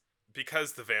because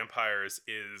The Vampires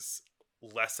is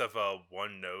less of a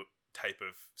one note type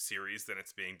of series than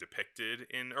it's being depicted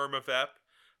in Irma Vep,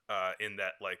 in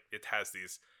that like it has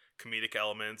these comedic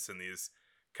elements and these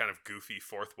kind of goofy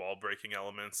fourth wall breaking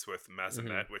elements with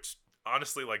Mazamet, which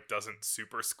honestly like doesn't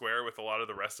super square with a lot of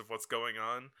the rest of what's going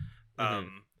on.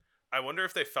 I wonder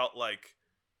if they felt like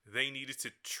they needed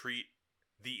to treat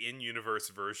the in-universe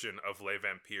version of Les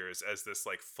Vampires as this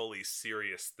like fully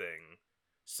serious thing,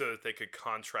 so that they could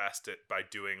contrast it by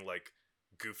doing like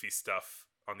goofy stuff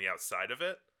on the outside of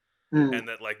it, and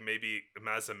that like maybe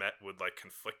Mazamet would like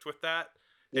conflict with that.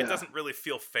 It doesn't really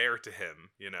feel fair to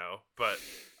him, but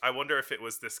I wonder if it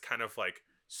was this kind of like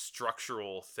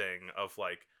structural thing of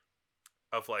like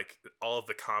all of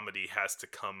the comedy has to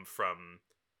come from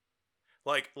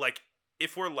like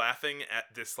if we're laughing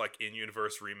at this like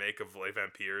in-universe remake of Les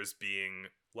Vampires being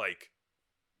like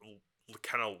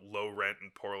kind of low rent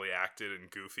and poorly acted and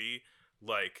goofy,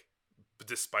 like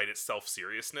despite its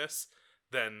self-seriousness,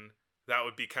 then that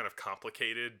would be kind of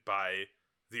complicated by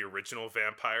the original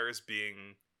vampires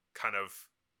being kind of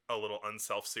a little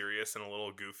unself-serious and a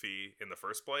little goofy in the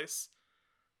first place.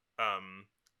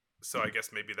 So I guess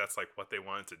maybe that's like what they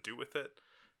wanted to do with it,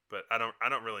 but I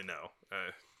don't really know.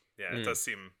 Yeah, it does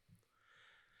seem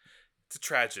it's a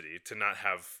tragedy to not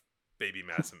have baby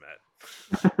Mazimet.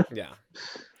 Yeah,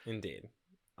 indeed.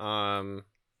 I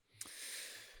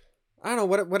don't know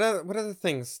what other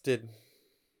things did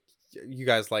you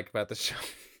guys like about the show?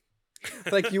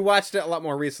 Like you watched it a lot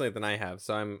more recently than I have,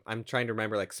 so I'm trying to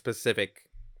remember like specific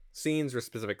scenes or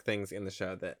specific things in the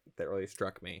show that really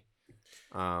struck me.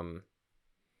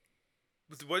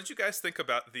 What did you guys think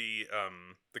about the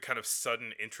kind of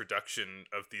sudden introduction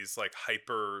of these like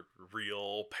hyper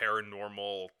real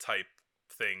paranormal type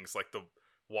things, like the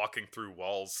walking through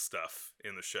walls stuff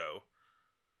in the show?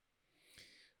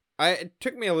 It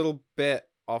took me a little bit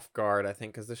off guard, I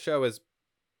think, because the show is,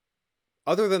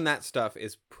 other than that stuff,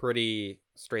 is pretty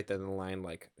straight down the line,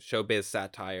 like showbiz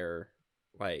satire,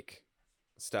 like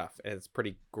stuff. And it's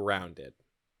pretty grounded.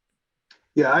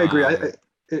 Yeah, I agree.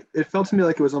 It felt to me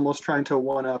like it was almost trying to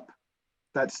one up.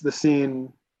 That's the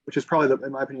scene, which is probably,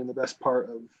 in my opinion, the best part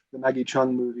of the Maggie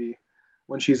Chung movie,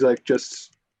 when she's like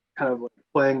just kind of like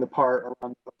playing the part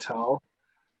around the hotel.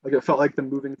 Like it felt like the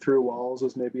moving through walls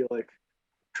was maybe like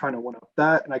trying to one up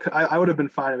that, and I would have been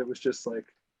fine if it was just like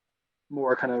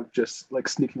more kind of just like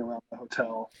sneaking around the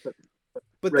hotel.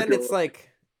 But then it's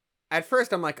like, at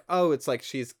first I'm like, oh, it's like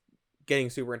she's getting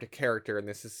super into character, and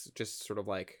this is just sort of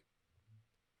like,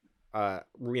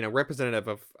 representative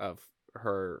of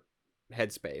her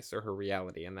headspace or her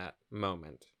reality in that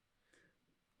moment.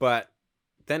 But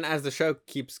then as the show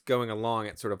keeps going along,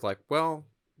 it's sort of like, well,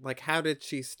 like how did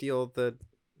she steal the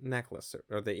necklace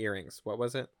or the earrings? What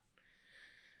was it?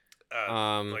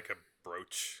 Like a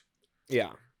brooch.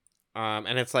 Yeah.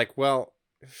 And it's like, well,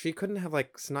 she couldn't have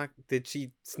like snuck. Did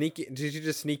she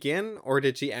just sneak in, or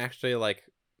did she actually like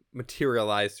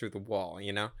materialize through the wall?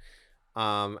 And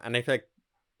I feel like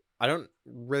I don't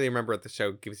really remember if the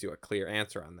show gives you a clear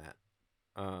answer on that.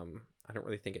 I don't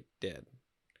really think it did.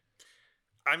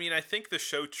 I mean, I think the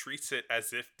show treats it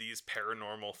as if these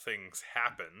paranormal things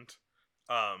happened,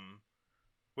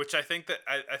 which I think that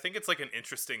I think it's like an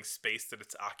interesting space that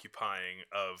it's occupying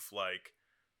of like,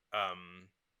 I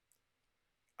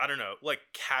don't know, like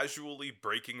casually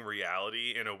breaking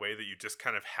reality in a way that you just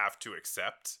kind of have to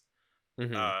accept,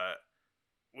 Mm-hmm.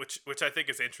 which I think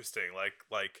is interesting.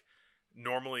 Like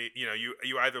normally,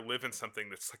 you either live in something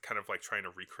that's kind of like trying to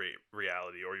recreate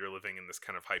reality, or you're living in this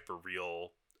kind of hyper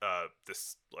real,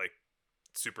 this like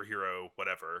superhero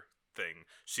whatever thing.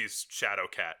 She's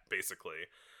Shadowcat basically.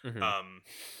 Mm-hmm.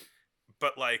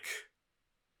 But like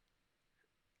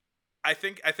I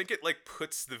think it like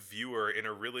puts the viewer in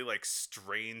a really like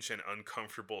strange and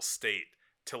uncomfortable state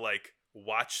to like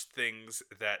watch things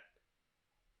that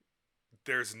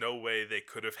there's no way they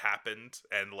could have happened,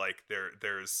 and like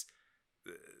there's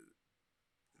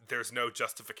no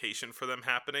justification for them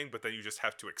happening, but then you just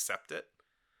have to accept it.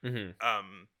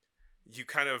 Mm-hmm. You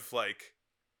kind of like,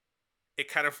 it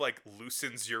kind of like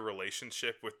loosens your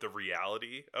relationship with the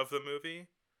reality of the movie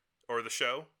or the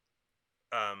show.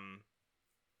 And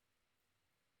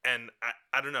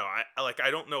I don't know,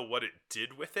 I don't know what it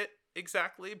did with it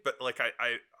exactly, but like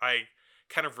I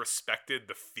kind of respected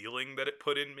the feeling that it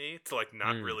put in me to like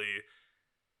not really,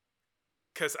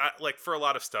 because I like, for a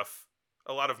lot of stuff,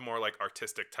 a lot of more like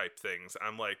artistic type things,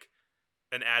 I'm like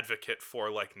an advocate for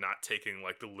like not taking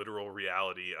like the literal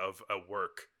reality of a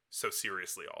work so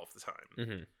seriously all of the time.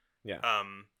 Mm-hmm. Yeah.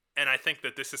 And I think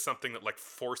that this is something that like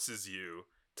forces you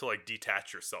to like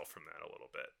detach yourself from that a little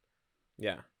bit.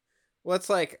 Yeah. Well, it's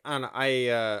like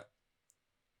it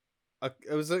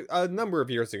was a number of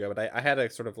years ago, but I had a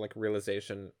sort of like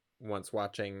realization once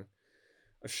watching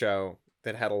a show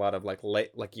that had a lot of like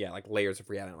layers of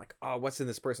reality. Like, oh, what's in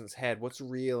this person's head? What's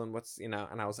real and what's, and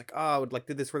I was like, oh, like,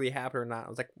 did this really happen or not? I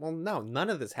was like, well, no, none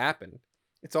of this happened.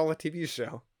 It's all a TV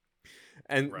show.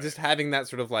 And Right. just having that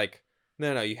sort of like,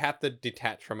 no, you have to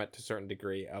detach from it to a certain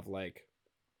degree of like,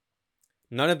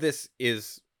 none of this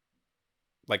is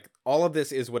like, all of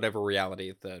this is whatever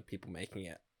reality the people making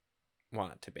it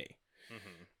want it to be.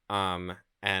 Mm-hmm.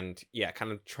 And yeah,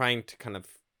 kind of trying to kind of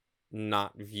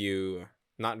not view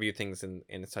things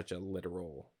in such a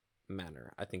literal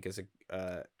manner, I think is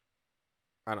a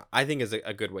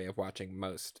good way of watching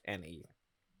most any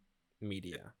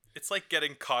media. It's like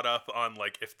getting caught up on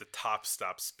like if the top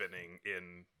stops spinning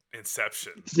in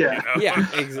Inception. Yeah. You know?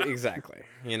 Yeah, exactly.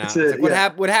 You know, It's it's a- like what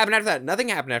yeah. what happened after that? Nothing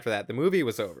happened after that. The movie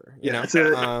was over. You Yeah,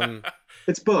 know.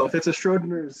 it's both. It's a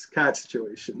Schrodinger's cat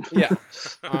situation. Yeah.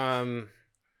 Um.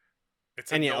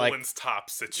 It's a And yeah, like- Nolan's top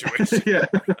situation. Yeah.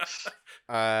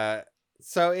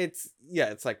 So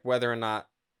it's like whether or not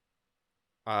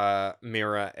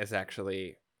Mira is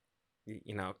actually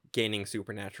gaining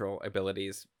supernatural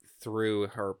abilities through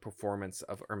her performance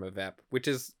of Irma Vep, which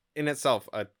is in itself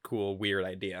a cool weird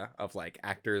idea of like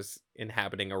actors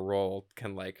inhabiting a role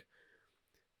can like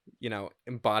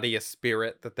embody a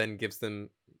spirit that then gives them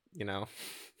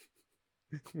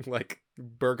like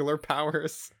burglar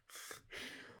powers.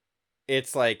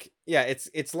 It's like, yeah,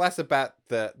 it's less about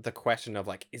the question of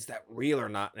like, is that real or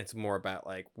not, and it's more about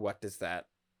like what does that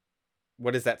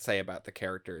say about the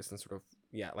characters and sort of,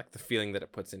 yeah, like the feeling that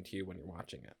it puts into you when you're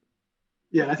watching it.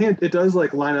 Yeah, I think it does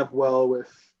like line up well with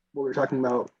what we were talking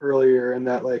about earlier, and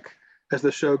that like as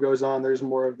the show goes on, there's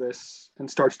more of this and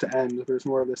starts to end. There's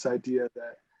more of this idea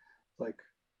that, like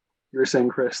you were saying,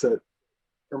 Chris, that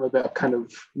Irma Vep kind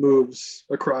of moves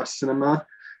across cinema.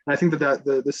 And I think that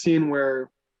the scene where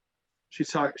she's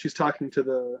talking to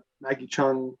the Maggie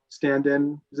Chung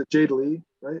stand-in, is it Jade Lee,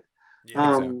 right?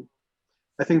 Yeah.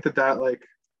 I think that like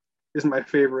is my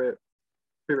favorite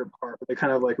part. But they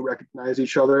kind of like recognize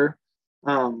each other,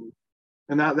 and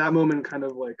that moment kind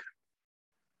of like,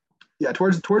 yeah,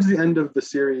 towards the end of the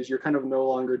series, you're kind of no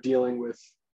longer dealing with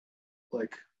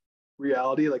like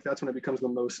reality. Like that's when it becomes the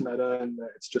most meta, and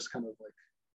it's just kind of like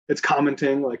it's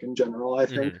commenting like in general, I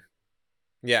think.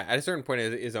 Yeah, at a certain point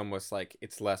it is almost like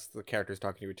it's less the characters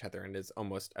talking to each other and is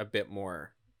almost a bit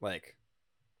more like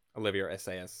Olivier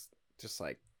Assayas just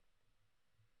like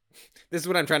this is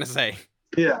what I'm trying to say.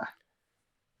 Yeah.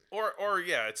 Or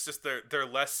yeah, it's just they're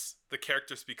less, the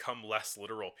characters become less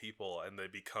literal people and they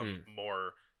become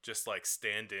more just like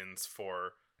stand-ins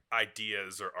for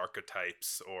ideas or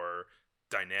archetypes or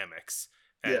dynamics.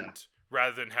 And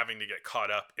rather than having to get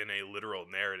caught up in a literal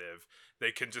narrative,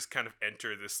 they can just kind of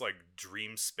enter this like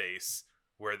dream space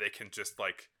where they can just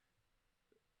like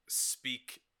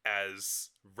speak as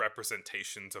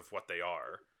representations of what they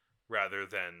are, rather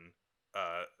than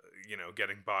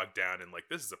getting bogged down in like,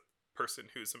 this is a person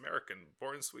who's American,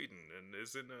 born in Sweden, and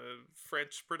is in a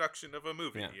French production of a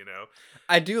movie.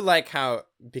 I do like how,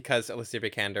 because Alicia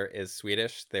Vikander is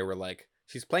Swedish, they were like,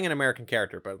 she's playing an American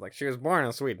character, but like she was born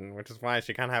in Sweden, which is why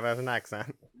she kind of has an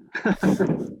accent.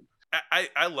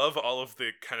 I love all of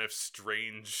the kind of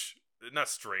strange, not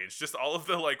strange, just all of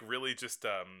the like really just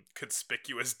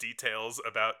conspicuous details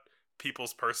about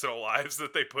people's personal lives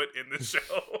that they put in the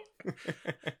show.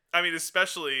 I mean,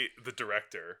 especially the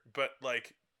director, but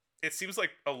like it seems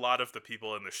like a lot of the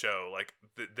people in the show, like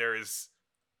there is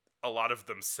a lot of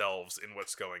themselves in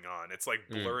what's going on. It's like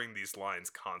blurring these lines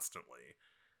constantly.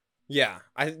 Yeah,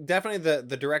 I definitely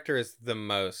the director is the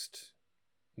most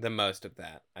of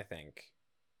that, I think.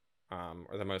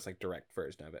 Or the most like direct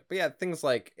version of it. But yeah, things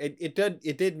like it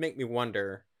did make me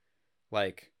wonder,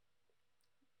 like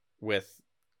with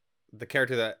the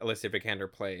character that Alicia Vikander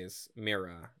plays,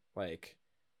 Mira, like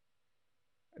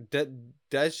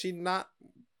does she not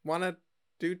want to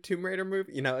do Tomb Raider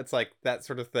movie? It's like that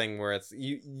sort of thing where it's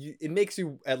you it makes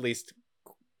you at least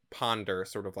ponder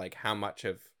sort of like how much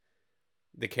of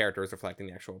the character is reflecting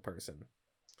the actual person.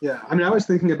 Yeah, I mean, I was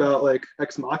thinking about like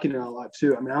Ex Machina a lot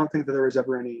too. I mean, I don't think that there was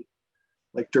ever any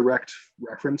like direct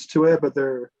reference to it, but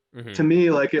there, to me,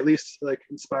 like at least like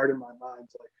inspired in my mind,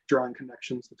 like drawing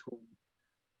connections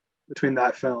between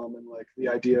that film and like the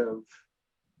idea of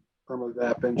Irma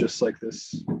Vep and just like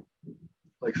this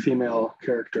like female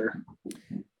character.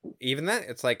 Even that,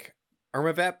 it's like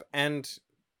Irma Vep and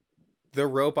the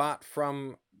robot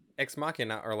from Ex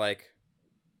Machina are like,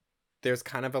 there's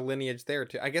kind of a lineage there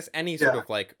too. I guess any sort of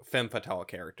like femme fatale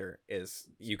character is,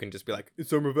 you can just be like,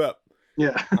 it's Irma Vep.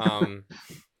 Yeah.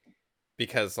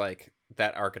 Because like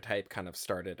that archetype kind of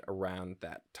started around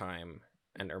that time,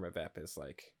 and Irma Vep is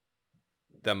like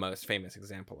the most famous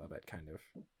example of it, kind of.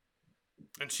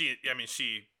 And she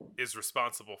is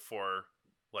responsible for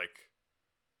like,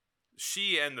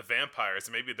 she and the vampires,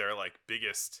 maybe their like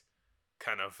biggest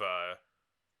kind of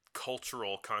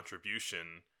cultural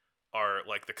contribution are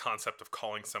like the concept of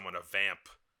calling someone a vamp,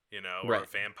 or a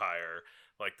vampire,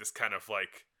 like this kind of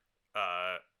like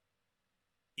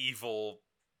evil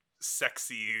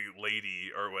sexy lady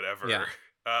or whatever.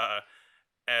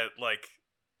 And like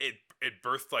it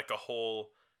birthed like a whole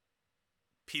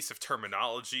piece of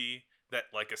terminology that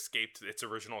like escaped its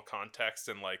original context,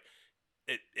 and like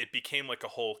it became like a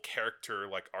whole character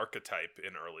like archetype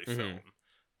in early film.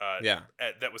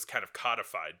 That was kind of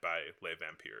codified by Les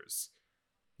Vampires.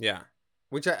 Yeah.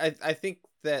 Which I think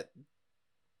that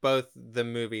both the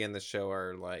movie and the show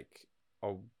are like,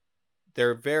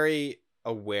 they're very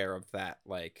aware of that,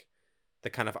 like the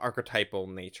kind of archetypal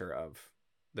nature of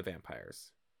the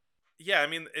vampires. Yeah, I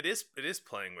mean, it is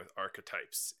playing with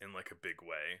archetypes in like a big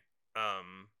way.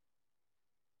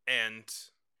 And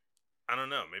I don't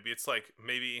know, maybe it's like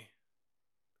maybe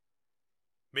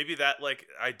that like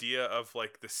idea of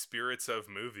like the spirits of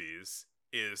movies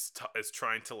is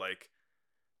trying to like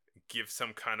give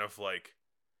some kind of like,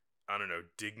 I don't know,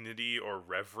 dignity or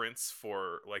reverence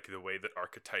for like the way that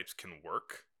archetypes can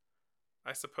work,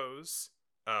 I suppose.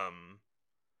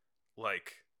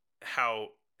 Like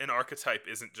how an archetype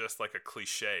isn't just like a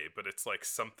cliche, but it's like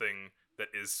something that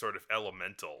is sort of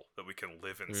elemental that we can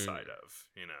live inside of,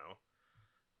 you know.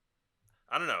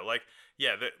 I don't know, like,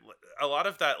 yeah, a lot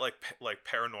of that like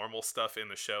paranormal stuff in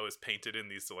the show is painted in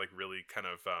these like really kind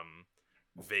of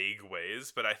vague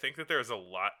ways, but I think that there's a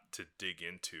lot to dig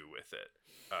into with it,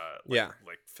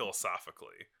 like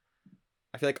philosophically.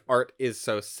 I feel like art is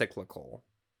so cyclical.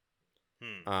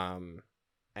 Hmm.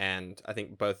 And I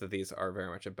think both of these are very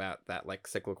much about that like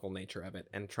cyclical nature of it,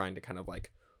 and trying to kind of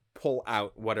like pull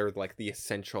out what are like the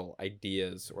essential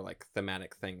ideas or like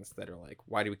thematic things that are like,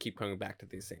 why do we keep coming back to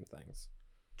these same things?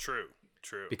 True.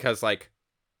 Because like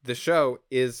the show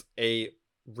is a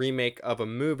remake of a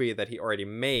movie that he already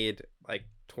made like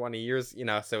 20 years, you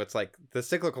know, so it's like the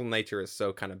cyclical nature is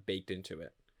so kind of baked into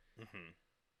it. Mm-hmm.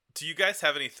 Do you guys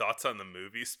have any thoughts on the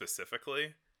movie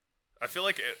specifically? I feel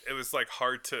like it was like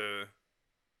hard to.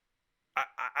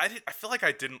 I feel like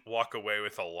I didn't walk away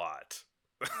with a lot.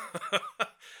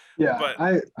 Yeah, But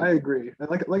I agree. And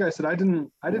like I said, I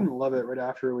didn't love it right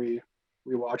after we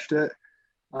watched it.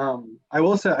 I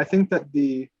will say I think that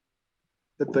the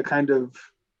kind of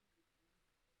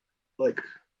like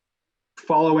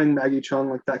following Maggie Chung,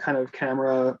 like that kind of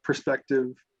camera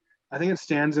perspective, I think it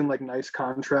stands in like nice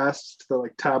contrast to the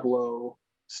like tableau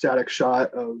static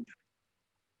shot of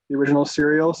the original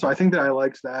Serial. So I think that I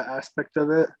liked that aspect of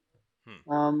it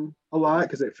a lot,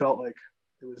 because it felt like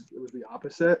it was the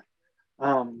opposite.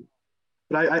 Um,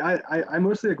 but I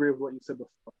mostly agree with what you said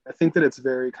before. I think that it's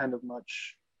very kind of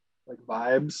much like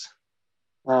vibes,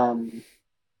 um,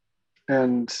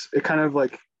 and it kind of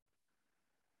like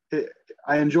it,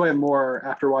 I enjoy it more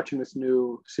after watching this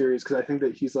new series, because I think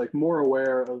that he's like more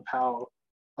aware of how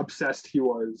obsessed he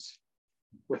was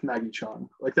with Maggie Chung.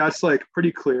 Like that's like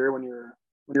pretty clear when you're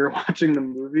watching the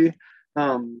movie,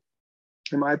 um,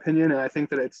 in my opinion. And I think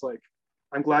that it's like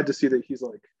I'm glad to see that he's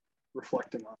like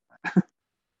reflecting on that.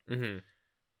 Mm-hmm.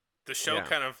 the show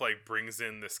kind of like brings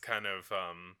in this kind of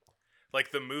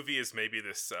like the movie is maybe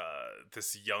this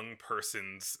young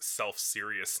person's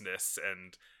self-seriousness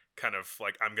and kind of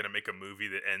like, I'm gonna make a movie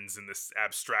that ends in this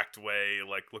abstract way,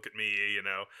 like look at me, you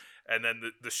know. And then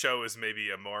the show is maybe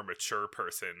a more mature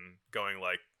person going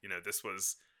like, you know, this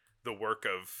was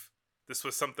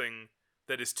something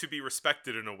that is to be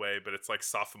respected in a way, but it's like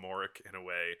sophomoric in a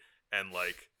way, and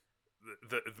like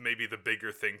the maybe the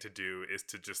bigger thing to do is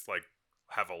to just like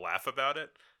have a laugh about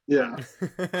it. Yeah.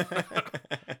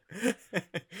 I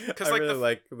really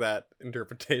like that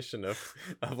interpretation of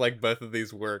like both of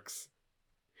these works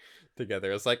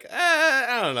together. It's like,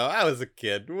 I don't know, I was a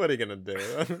kid, what are you gonna do?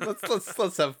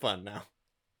 let's have fun now.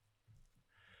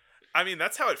 I mean,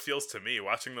 that's how it feels to me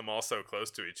watching them all so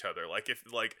close to each other. Like if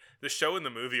like the show and the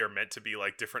movie are meant to be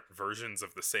like different versions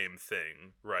of the same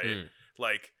thing, right?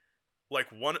 Like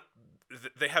one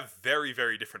they have very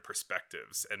very different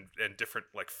perspectives and different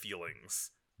like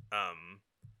feelings.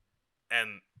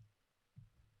 And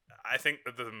I think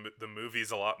that the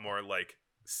movie's a lot more like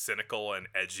cynical and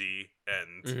edgy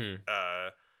and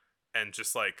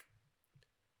just like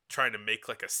trying to make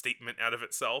like a statement out of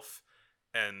itself,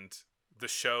 and the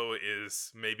show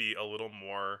is maybe a little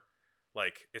more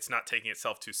like, it's not taking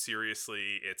itself too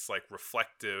seriously, it's like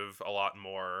reflective a lot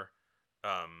more.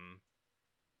 And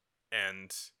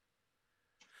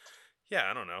yeah,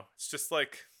 I don't know, it's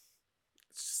like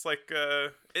it's like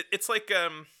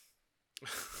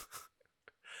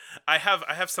I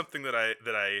have something that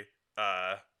I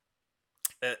a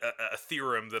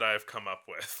theorem that I've come up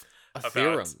with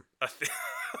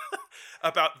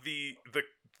about the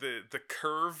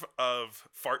curve of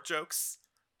fart jokes,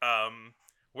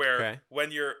 where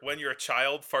when you're a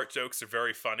child, fart jokes are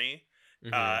very funny,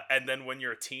 and then when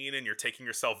you're a teen and you're taking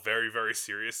yourself very very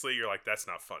seriously, you're like, that's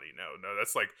not funny, no,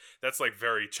 that's like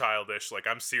very childish, like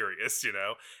I'm serious, you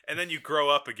know. And then you grow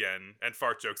up again and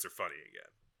fart jokes are funny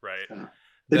again, right? Yeah.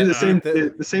 They do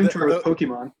the same chart with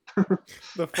Pokemon.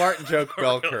 The fart joke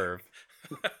bell curve.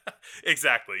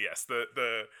 Exactly. Yes.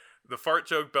 The fart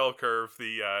joke bell curve.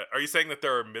 Are you saying that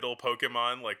there are middle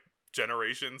Pokemon like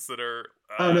generations that are.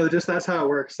 Oh no, just that's how it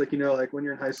works. Like, like when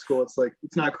you're in high school, it's like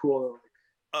it's not cool.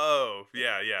 Oh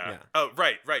yeah. Yeah. Oh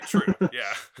right, true.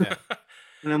 Yeah. Yeah.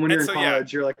 And then when And you're in so, yeah.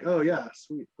 college, you're like, oh yeah,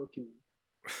 sweet Pokemon.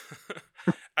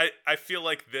 I feel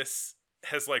like this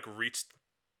has like reached,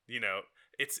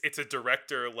 it's a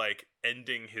director like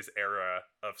ending his era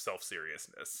of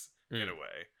self-seriousness in a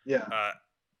way. Yeah.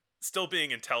 Still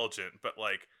being intelligent, but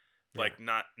like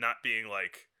not being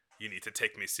like, you need to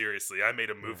take me seriously. I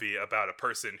made a movie about a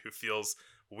person who feels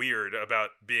weird about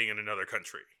being in another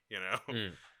country,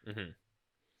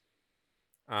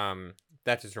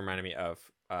 That just reminded me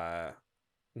of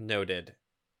noted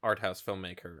art house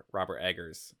filmmaker Robert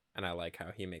Eggers, and I like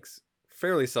how he makes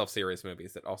fairly self-serious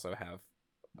movies that also have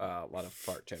a lot of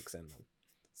fart jokes in them.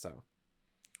 So,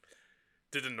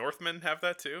 did The Northman have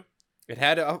that too? It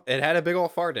had a big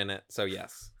old fart in it, so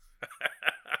yes.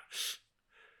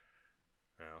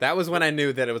 That was when I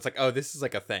knew that it was like, oh, this is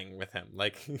like a thing with him.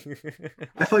 Like,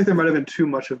 I feel like there might have been too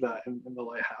much of that in The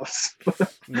Lighthouse.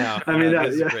 No, I mean,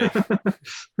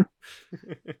 that great.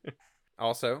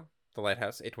 Also, The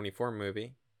Lighthouse, A24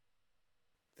 movie,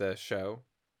 the show,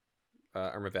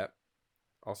 Irma Vep,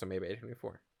 also made by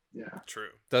A24. Yeah, true.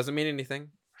 Doesn't mean anything,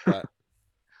 but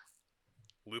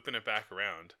looping it back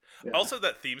around. Yeah. Also,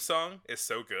 that theme song is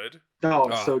so good. Oh,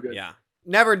 it's so good. Yeah,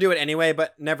 never do it anyway,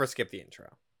 but never skip the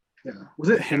intro. Yeah. Was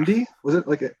it Hindi? Was it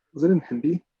in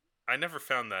Hindi? I never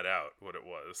found that out what it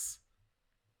was.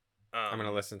 I'm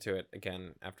gonna listen to it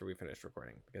again after we finish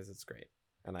recording because it's great,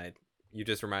 and you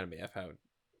just reminded me of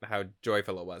how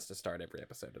joyful it was to start every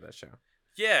episode of this show.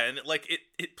 Yeah, and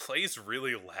it plays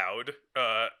really loud,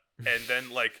 and then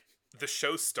like the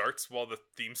show starts while the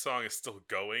theme song is still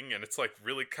going, and it's like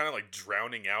really kind of like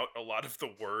drowning out a lot of the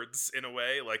words in a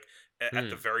way, like at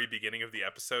the very beginning of the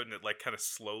episode, and it like kind of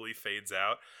slowly fades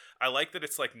out. I like that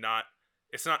it's like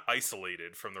it's not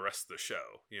isolated from the rest of the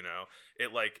show,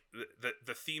 It like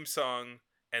the theme song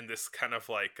and this kind of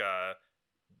like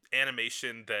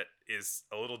animation that is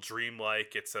a little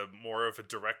dreamlike. It's a more of a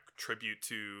direct tribute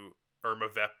to Irma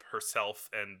Vep herself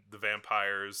and the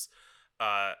vampires,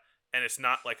 and it's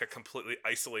not like a completely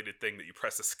isolated thing that you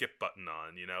press a skip button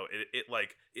on.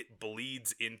 It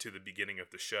bleeds into the beginning of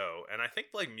the show, and I think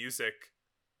like music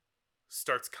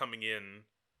starts coming in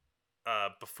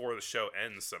before the show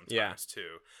ends sometimes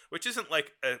too, which isn't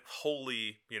like a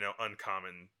wholly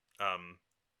uncommon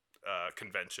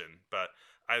convention, but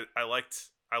I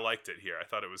liked it here. I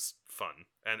thought it was fun,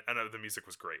 and the music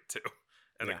was great too,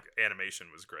 and the animation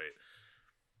was great.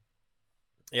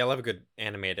 Yeah, I love a good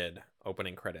animated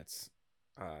opening credits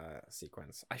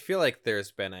sequence. I feel like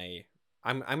there's been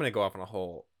I'm gonna go off on a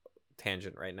whole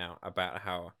tangent right now about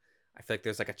how I feel like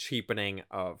there's like a cheapening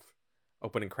of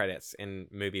opening credits in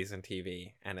movies and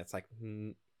TV, and it's like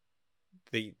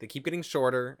they keep getting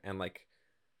shorter, and like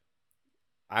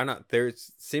I don't know,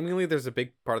 there's a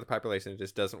big part of the population that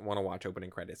just doesn't want to watch opening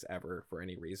credits ever for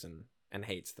any reason and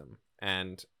hates them,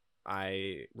 and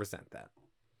I resent that.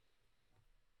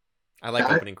 I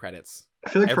like opening credits. I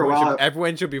feel like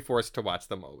everyone should be forced to watch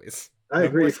them always. I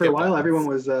agree. For a while, everyone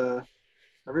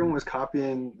was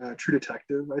copying True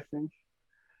Detective, I think.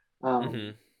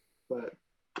 But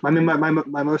I mean,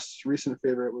 my most recent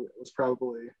favorite was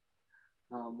probably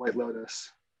White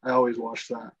Lotus. I always watched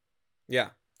that. Yeah,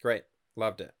 great,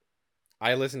 loved it.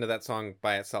 I listened to that song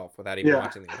by itself without even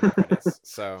watching the opening credits.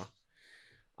 So,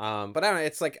 but I don't know.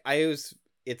 It's like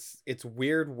it's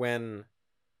weird when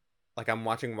like I'm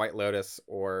watching White Lotus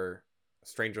or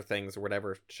Stranger Things or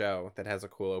whatever show that has a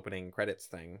cool opening credits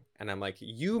thing, and I'm like,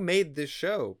 you made this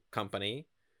show, company.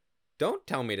 Don't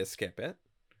tell me to skip it.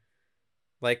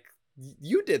 Like,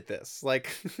 you did this. Like,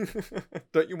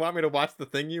 don't you want me to watch the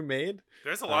thing you made?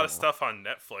 There's a lot of stuff on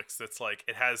Netflix that's like,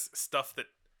 it has stuff that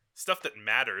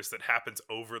matters that happens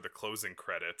over the closing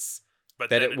credits, but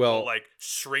that then it will like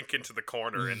shrink into the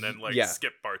corner and then like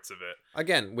skip parts of it.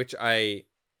 Again, which I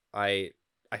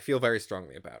feel very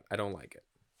strongly about. I don't like it.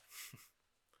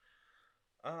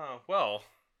 Well,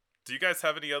 do you guys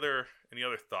have any other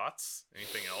thoughts?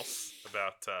 Anything else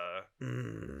about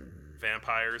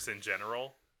vampires in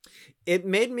general? It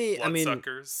made me.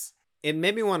 Bloodsuckers. It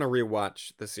made me want to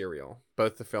rewatch the serial,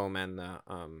 both the film and the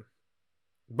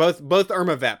both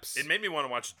Irma Veps. It made me want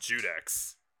to watch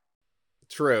Judex.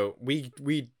 True. We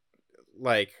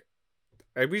like.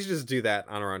 We should just do that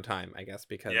on our own time, I guess,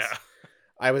 because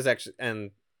I was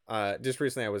actually just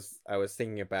recently I was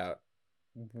thinking about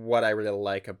what I really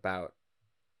like about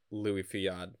Louis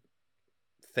Feuillade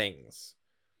things,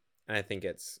 and I think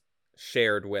it's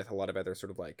shared with a lot of other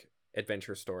sort of like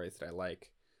adventure stories that I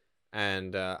like,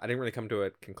 and I didn't really come to a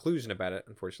conclusion about it,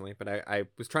 unfortunately. But I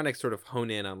was trying to sort of hone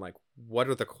in on like what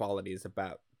are the qualities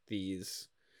about these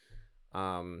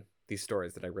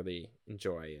stories that I really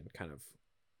enjoy, and kind of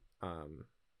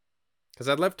because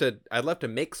I'd love to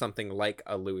make something like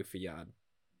a Louis Fayard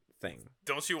thing.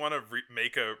 Don't you want to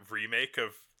make a remake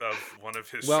of one of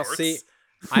his Well, shorts? see,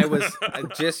 I was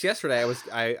just yesterday.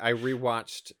 I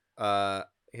rewatched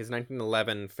his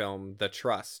 1911 film The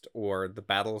Trust, or The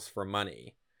Battles for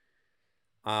Money,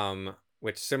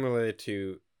 which similarly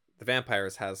to The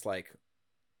Vampires has like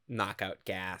knockout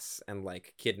gas and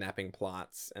like kidnapping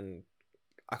plots and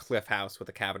a cliff house with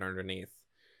a cabin underneath.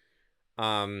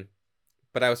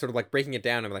 But I was sort of like breaking it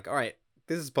down and like, all right,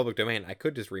 this is public domain. I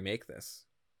could just remake this,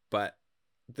 but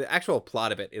the actual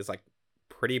plot of it is like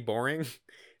pretty boring.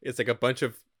 It's like a bunch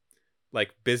of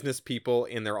like business people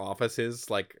in their offices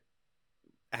like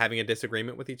having a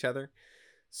disagreement with each other.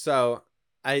 So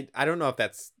I don't know if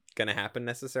that's gonna happen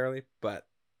necessarily, but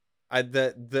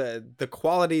the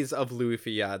qualities of Louis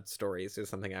Fayard stories is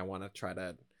something I want to try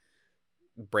to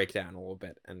break down a little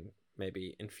bit and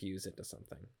maybe infuse into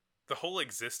something. The whole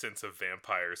existence of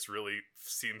vampires really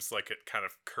seems like it kind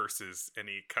of curses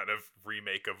any kind of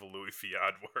remake of a Louis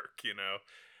Fayard work, you know?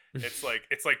 It's like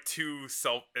too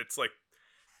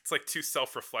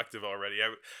self-reflective already.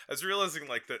 I was realizing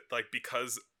like that, like,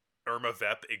 because Irma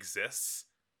Vep exists,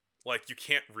 like you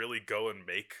can't really go and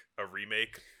make a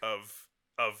remake of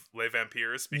Les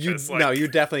Vampires, because No, you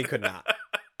definitely could not.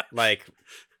 Like,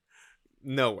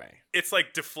 no way. It's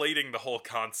like deflating the whole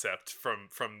concept from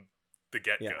the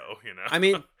get-go, you know? I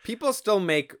mean, people still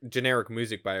make generic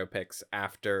music biopics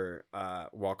after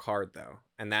Walk Hard, though,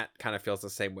 and that kind of feels the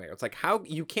same way. It's like, how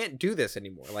you can't do this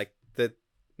anymore. Like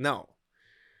no.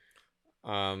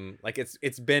 Like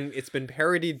it's been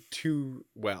parodied too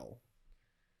well.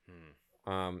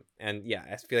 And yeah,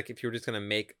 I feel like if you were just gonna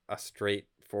make a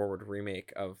straightforward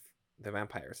remake of The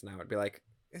Vampires now, it'd be like,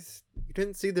 you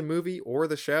didn't see the movie or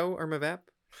the show, Irma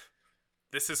Vep?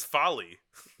 This is folly.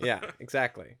 Yeah,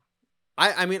 exactly.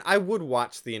 I mean, I would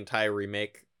watch the entire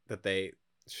remake that they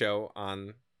show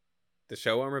on the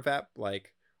show Irma Vep,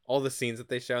 like all the scenes that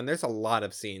they show, and there's a lot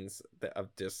of scenes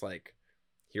of just like,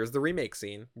 here's the remake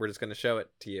scene, we're just gonna show it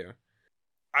to you.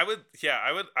 I would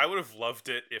have loved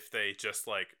it if they just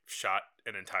like shot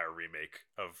an entire remake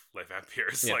of Les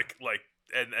Vampires, like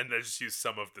and they just use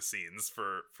some of the scenes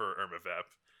for Irma Vep.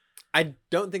 I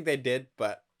don't think they did,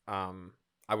 but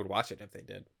I would watch it if they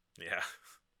did. Yeah.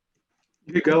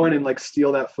 You could go in and like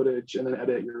steal that footage and then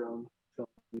edit your own film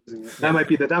using it. That might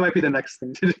be the next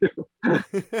thing to do.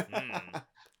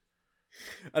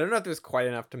 I don't know if there's quite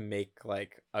enough to make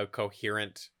like a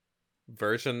coherent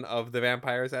version of the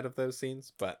vampires out of those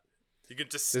scenes, but you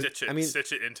could just stitch it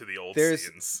into the old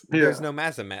scenes. There's no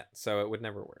Mazamet, so it would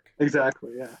never work.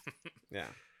 Exactly, yeah. Yeah.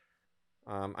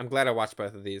 I'm glad I watched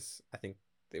both of these. I think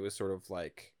it was sort of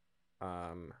like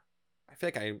I feel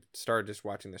like I started just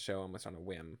watching the show almost on a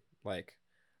whim. Like,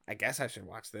 I guess I should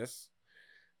watch this.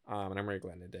 And I'm really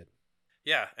glad I did.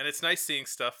 Yeah, and it's nice seeing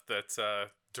stuff that's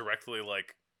directly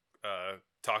like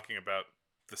talking about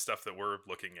the stuff that we're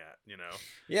looking at, you know?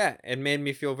 Yeah, it made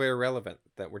me feel very relevant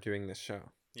that we're doing this show.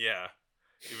 Yeah,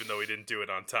 even though we didn't do it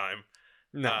on time.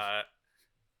 No.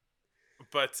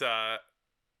 But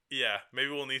yeah,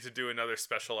 maybe we'll need to do another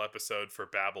special episode for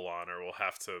Babylon, or we'll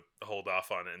have to hold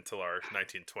off on it until our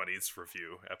 1920s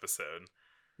review episode.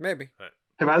 Maybe. But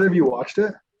have either of you watched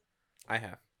it? I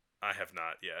have. I have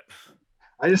not yet.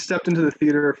 I just stepped into the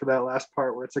theater for that last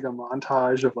part where it's like a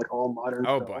montage of like all modern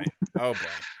Oh film. boy.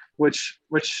 which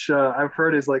I've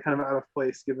heard is like kind of out of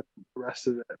place given the rest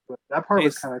of it, but that part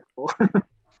was kind of cool.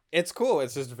 It's cool.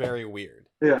 It's just very weird.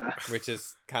 Yeah. Which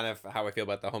is kind of how I feel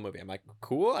about the whole movie. I'm like,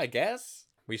 cool, I guess.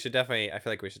 I feel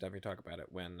like we should definitely talk about it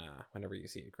whenever you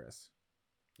see it, Chris.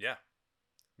 Yeah.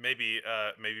 Maybe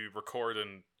record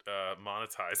and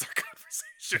monetize our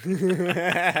conversation.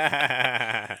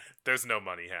 There's no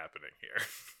money happening here.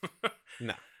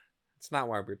 No. It's not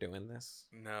why we're doing this.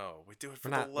 No, we do it for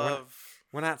the love.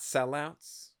 We're not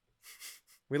sellouts.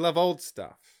 We love old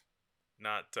stuff.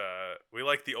 Not we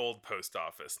like the old post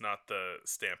office, not the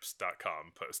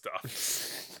stamps.com post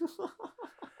office.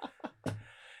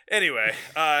 Anyway,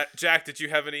 Jack, did you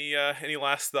have any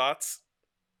last thoughts?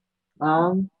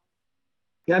 Yeah,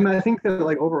 I mean, I think that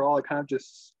like overall it kind of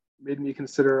just made me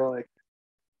consider like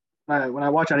when I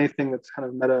watch anything that's kind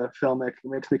of meta filmic, it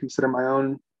makes me consider my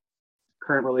own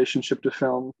current relationship to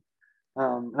film.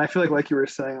 And I feel like you were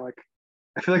saying, like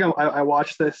I feel like I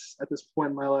watched this at this point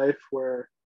in my life where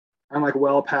I'm like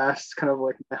well past kind of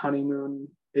like my honeymoon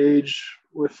age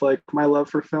with like my love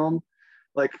for film.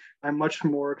 like I'm much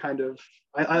more kind of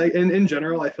in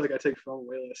general I feel like I take film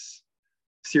way less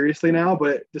seriously now,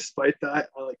 but despite that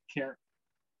I like can't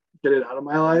get it out of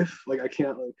my life. Like I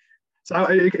can't like so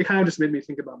it kind of just made me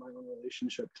think about my own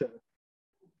relationship to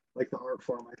like the art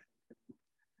form.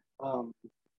 Um,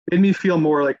 Made me feel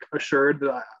more like assured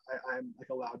that I'm like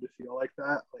allowed to feel like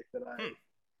that, like that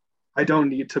I don't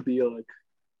need to be like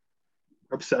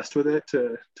obsessed with it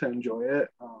to enjoy it.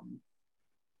 And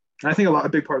I think a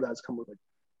big part of that has come with like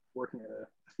working at a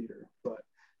theater. But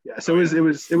yeah, so I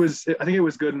think it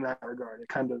was good in that regard. It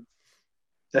kind of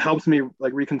it helped me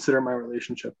like reconsider my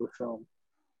relationship with film.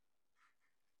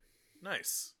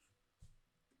 Nice.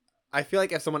 I feel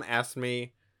like if someone asked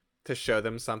me to show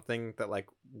them something that like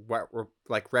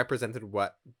like represented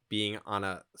what being on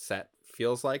a set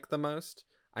feels like the most,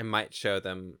 I might show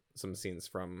them some scenes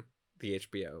from the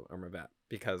HBO Irma Vep,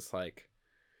 because like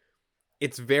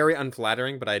it's very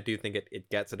unflattering, but I do think it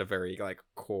gets at a very like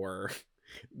core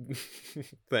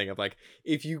thing of like,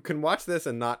 if you can watch this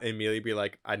and not immediately be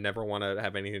like, I never want to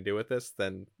have anything to do with this,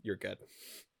 then you're good.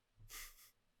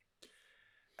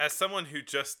 As someone who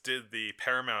just did the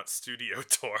Paramount Studio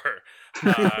tour,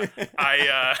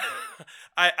 I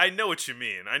know what you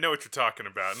mean. I know what you're talking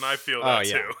about, and I feel that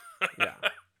too. Yeah.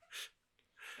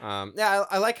 Yeah,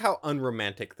 I like how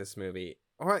unromantic this movie.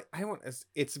 Or I want.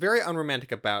 It's very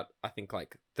unromantic about, I think,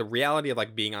 like the reality of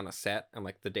like being on a set and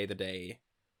like the day-to-day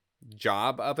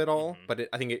job of it all. Mhm. But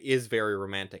I think it is very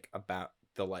romantic about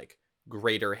the like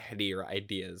greater, headier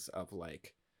ideas of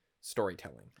like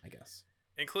storytelling, I guess.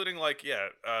 Including like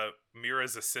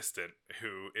Mira's assistant,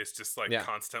 who is just like Yeah.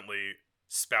 constantly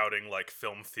spouting like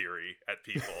film theory at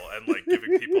people and like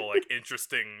giving people like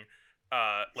interesting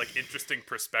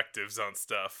perspectives on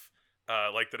stuff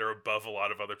like that are above a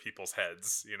lot of other people's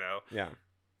heads, you know. Yeah.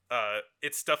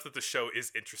 It's stuff that the show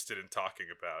is interested in talking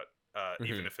about,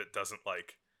 even if it doesn't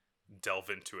like delve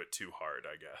into it too hard,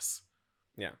 I guess.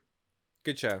 Yeah.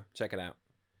 Good show. Check it out.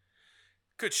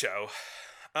 Good show.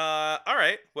 All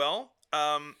right. Well,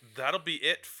 that'll be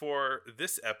it for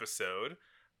this episode.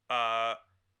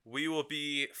 We will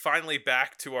be finally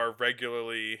back to our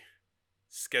regularly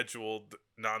scheduled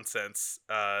nonsense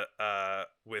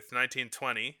with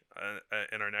 1920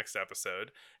 in our next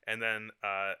episode, and then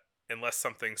unless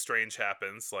something strange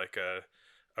happens, like a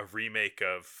remake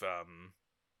of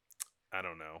I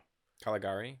don't know,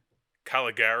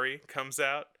 Caligari comes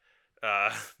out.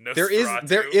 Nosferatu.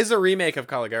 There is a remake of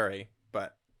Caligari,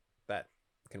 but that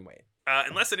can wait.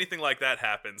 Unless anything like that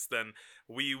happens, then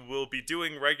we will be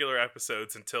doing regular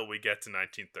episodes until we get to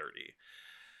 1930,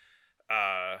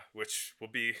 which will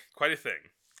be quite a thing.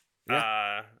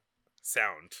 Yeah.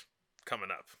 Sound coming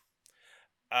up.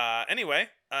 Anyway,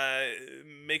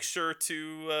 make sure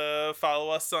to follow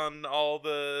us on all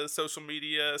the social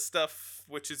media stuff,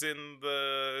 which is in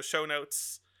the show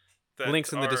notes.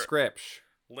 Links in the description.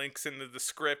 Links in the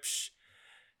description.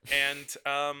 And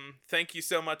thank you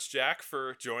so much, Jack,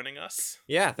 for joining us.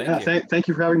 Yeah, thank you. Thank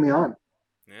you for having me on.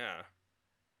 Yeah.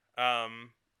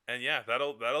 And yeah,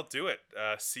 that'll do it.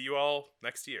 See you all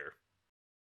next year.